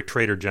searching for a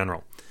traitor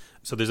general.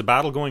 So there's a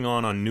battle going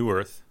on New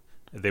Earth.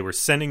 They were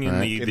sending in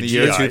the the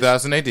year GIs.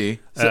 2000 AD.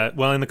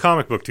 Well, in the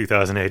comic book,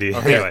 2000 AD.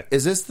 Okay. Anyway.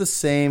 Is this the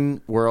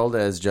same world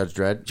as Judge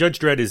Dredd? Judge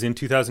Dredd is in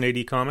 2000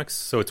 AD comics,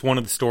 so it's one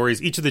of the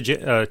stories. Each of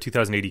the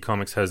 2000 AD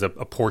comics has a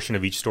portion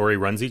of each story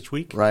runs each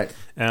week. Right.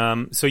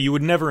 So you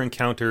would never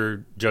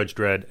encounter Judge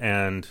Dredd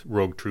and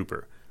Rogue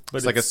Trooper. But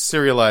It's like a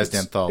serialized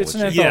anthology. It's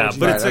an anthology. Yeah,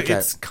 but Right,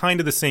 it's kind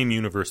of the same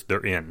universe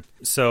they're in.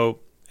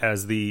 So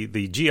as the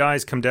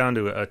GIs come down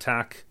to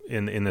attack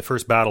in the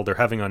first battle they're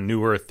having on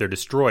New Earth, they're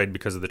destroyed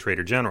because of the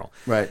traitor general.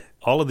 Right.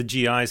 All of the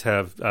GIs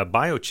have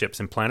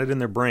biochips implanted in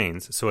their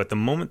brains, so at the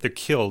moment they're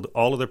killed,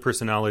 all of their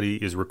personality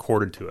is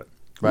recorded to it.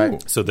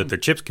 Right. So that their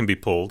chips can be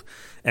pulled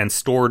and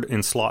stored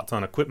in slots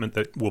on equipment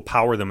that will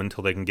power them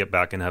until they can get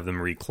back and have them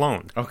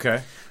recloned.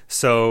 Okay.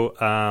 So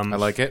I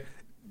like it.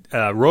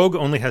 Rogue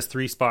only has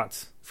 3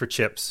 spots for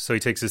chips, so he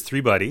takes his 3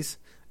 buddies,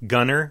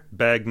 Gunner,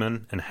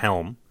 Bagman, and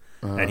Helm,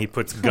 and he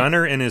puts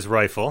Gunner in his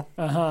rifle.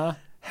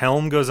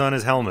 Helm goes on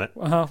his helmet.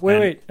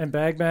 Wait. And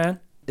Bagman?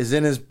 Is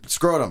in his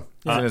scrotum.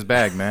 It's in his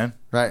bag, man.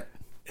 Right.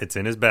 It's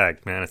in his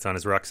bag, man. It's on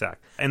his rucksack.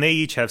 And they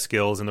each have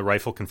skills, and the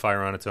rifle can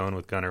fire on its own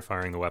with Gunner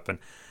firing the weapon.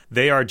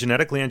 They are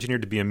genetically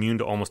engineered to be immune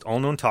to almost all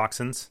known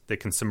toxins. They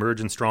can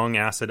submerge in strong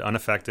acid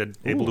unaffected,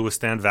 able to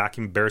withstand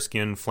vacuum, bare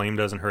skin, flame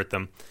doesn't hurt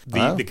them.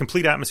 The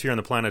complete atmosphere on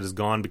the planet is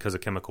gone because of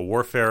chemical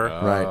warfare.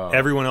 Right.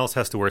 Everyone else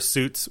has to wear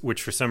suits,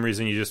 which for some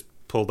reason you just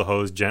pull the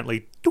hose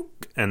gently,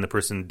 dook, and the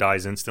person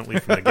dies instantly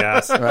from the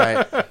gas.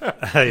 Right.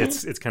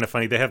 It's kind of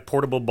funny. They have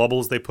portable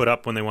bubbles they put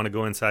up when they want to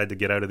go inside to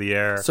get out of the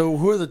air. So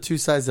who are the two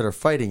sides that are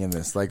fighting in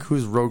this? Like,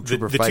 who's Rogue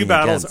Trooper The fighting two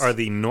battles against? are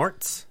the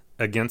Norts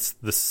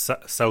against the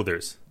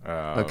Southers.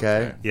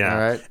 Okay. Yeah, All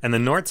right. and the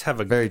Norts have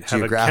a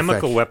geographic.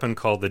 chemical weapon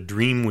called the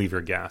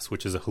Dreamweaver gas,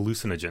 which is a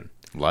hallucinogen.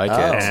 Like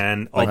Oh. it.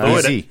 And Like although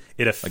easy.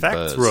 it affects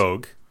Buzz.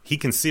 Rogue, he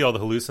can see all the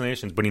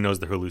hallucinations, but he knows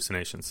they're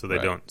hallucinations, so they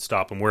Right. don't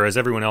stop him. Whereas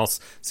everyone else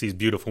sees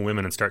beautiful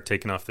women and start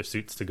taking off their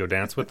suits to go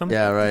dance with them.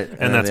 Yeah, right. And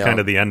then that's they kind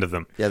all- of the end of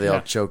them. Yeah, they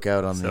all choke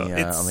out on So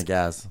on the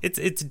gas.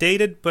 It's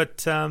dated,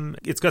 but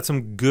it's got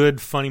some good,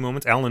 funny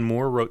moments. Alan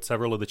Moore wrote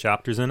several of the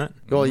chapters in it.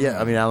 Well, yeah,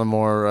 I mean, Alan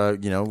Moore,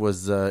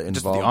 was Just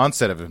involved the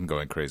onset of him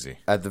going crazy.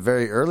 at the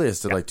very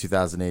earliest of like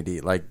 2000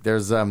 AD. Like,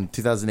 there's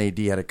 2000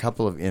 AD had a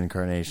couple of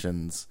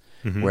incarnations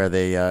where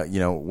they,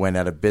 went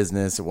out of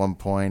business at one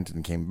point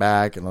and came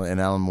back, and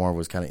Alan Moore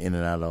was kind of in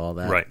and out of all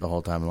that the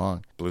whole time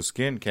along. Blue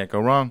skin, can't go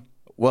wrong.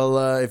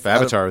 Well, if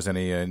Avatar is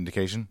any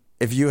indication.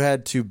 If you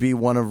had to be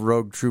one of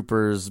Rogue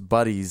Trooper's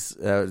buddies,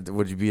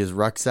 would you be his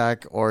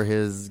rucksack or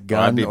his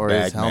gun or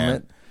his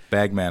helmet?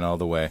 Bagman all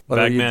the way.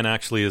 Bagman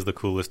actually is the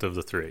coolest of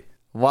the three.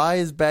 Why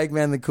is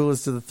Bagman the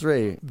coolest of the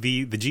three?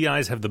 The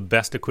GIs have the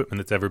best equipment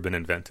that's ever been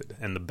invented,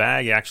 and the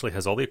bag actually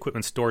has all the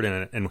equipment stored in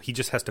it, and he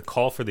just has to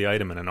call for the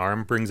item, and an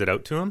arm brings it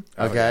out to him.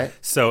 Okay.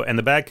 So, and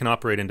the bag can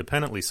operate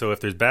independently, so if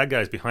there's bad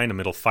guys behind him,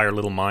 it'll fire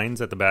little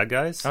mines at the bad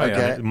guys.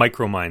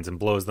 Micro mines, and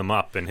blows them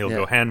up, and he'll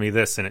go, hand me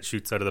this, and it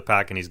shoots out of the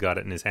pack, and he's got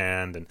it in his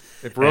hand. And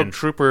if Rogue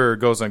Trooper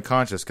goes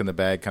unconscious, can the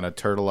bag kind of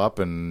turtle up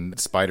and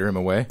spider him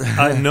away?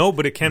 No,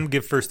 but it can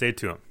give first aid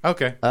to him.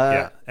 Okay.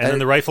 And then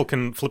the rifle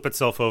can flip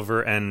itself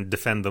over and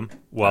defend them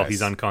while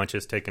he's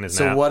unconscious, taking his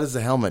nap. So what does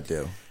the helmet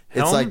do?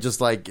 It's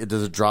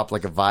does it drop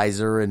like a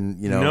visor and,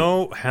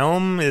 No,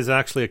 Helm is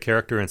actually a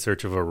character in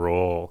search of a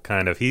role,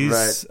 kind of.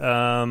 He's...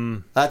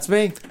 That's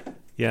me.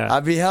 Yeah.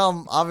 I'd be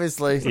Helm,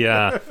 obviously.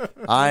 Yeah.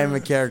 I'm a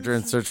character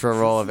in search for a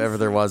role if ever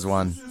there was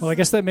one. Well, I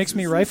guess that makes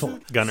me Rifle.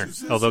 Gunner.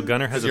 Although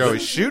Gunner has You're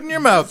always shooting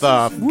your mouth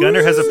off.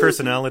 Gunner has a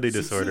personality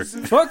disorder.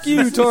 Fuck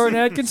you, Torrin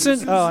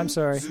Atkinson. Oh, I'm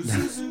sorry.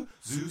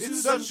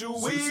 It's such a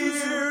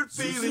weird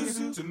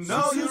feeling to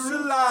know you're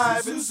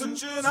alive. It's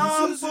such an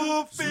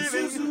awful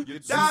feeling. You're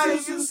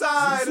dying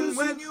inside, and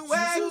when you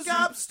wake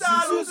up,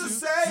 startled to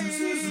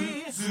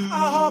say,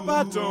 I hope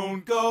I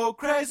don't go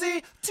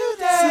crazy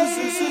today.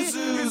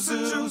 It's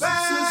such a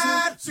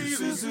bad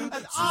feeling,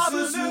 an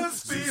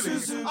ominous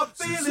feeling, a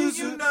feeling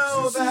you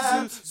know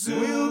that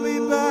we'll be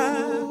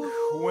back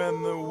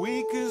when the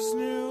week is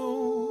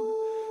new.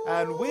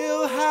 And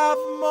we'll have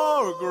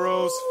more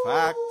gross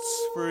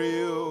facts for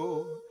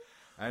you.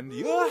 And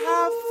you'll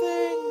have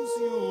things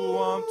you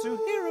want to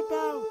hear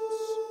about.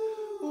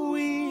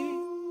 We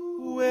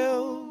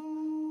will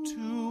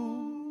too.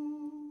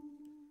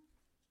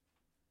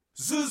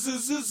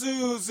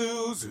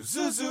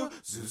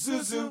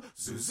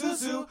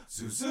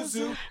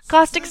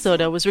 Caustic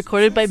Soda was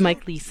recorded by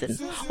Mike Leeson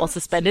while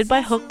suspended by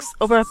hooks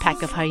over a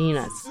pack of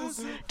hyenas.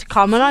 To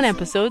comment on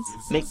episodes,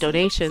 make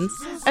donations,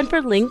 and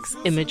for links,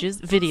 images,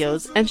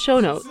 videos, and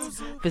show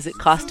notes, visit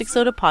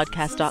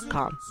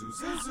CausticSodaPodcast.com.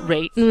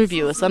 Rate and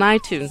review us on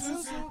iTunes.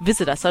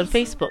 Visit us on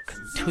Facebook.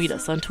 Tweet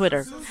us on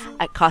Twitter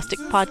at Caustic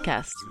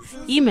Podcast.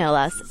 Email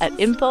us at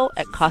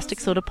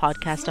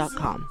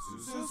info@CausticSodaPodcast.com.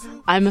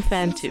 I'm a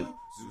fan too.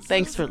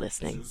 Thanks for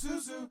listening.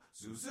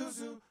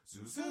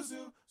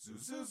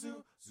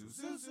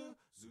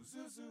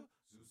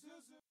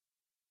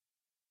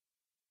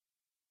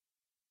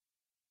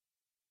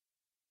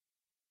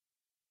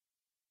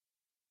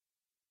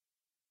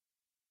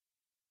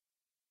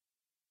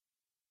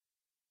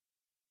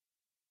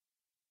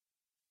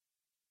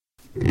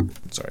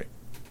 Sorry.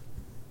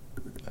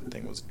 That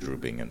thing was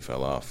drooping and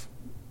fell off.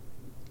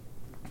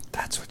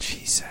 That's what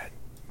she said.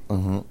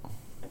 Oh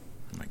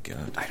my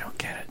God. I don't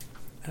get it.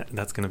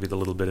 That's going to be the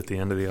little bit at the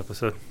end of the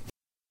episode.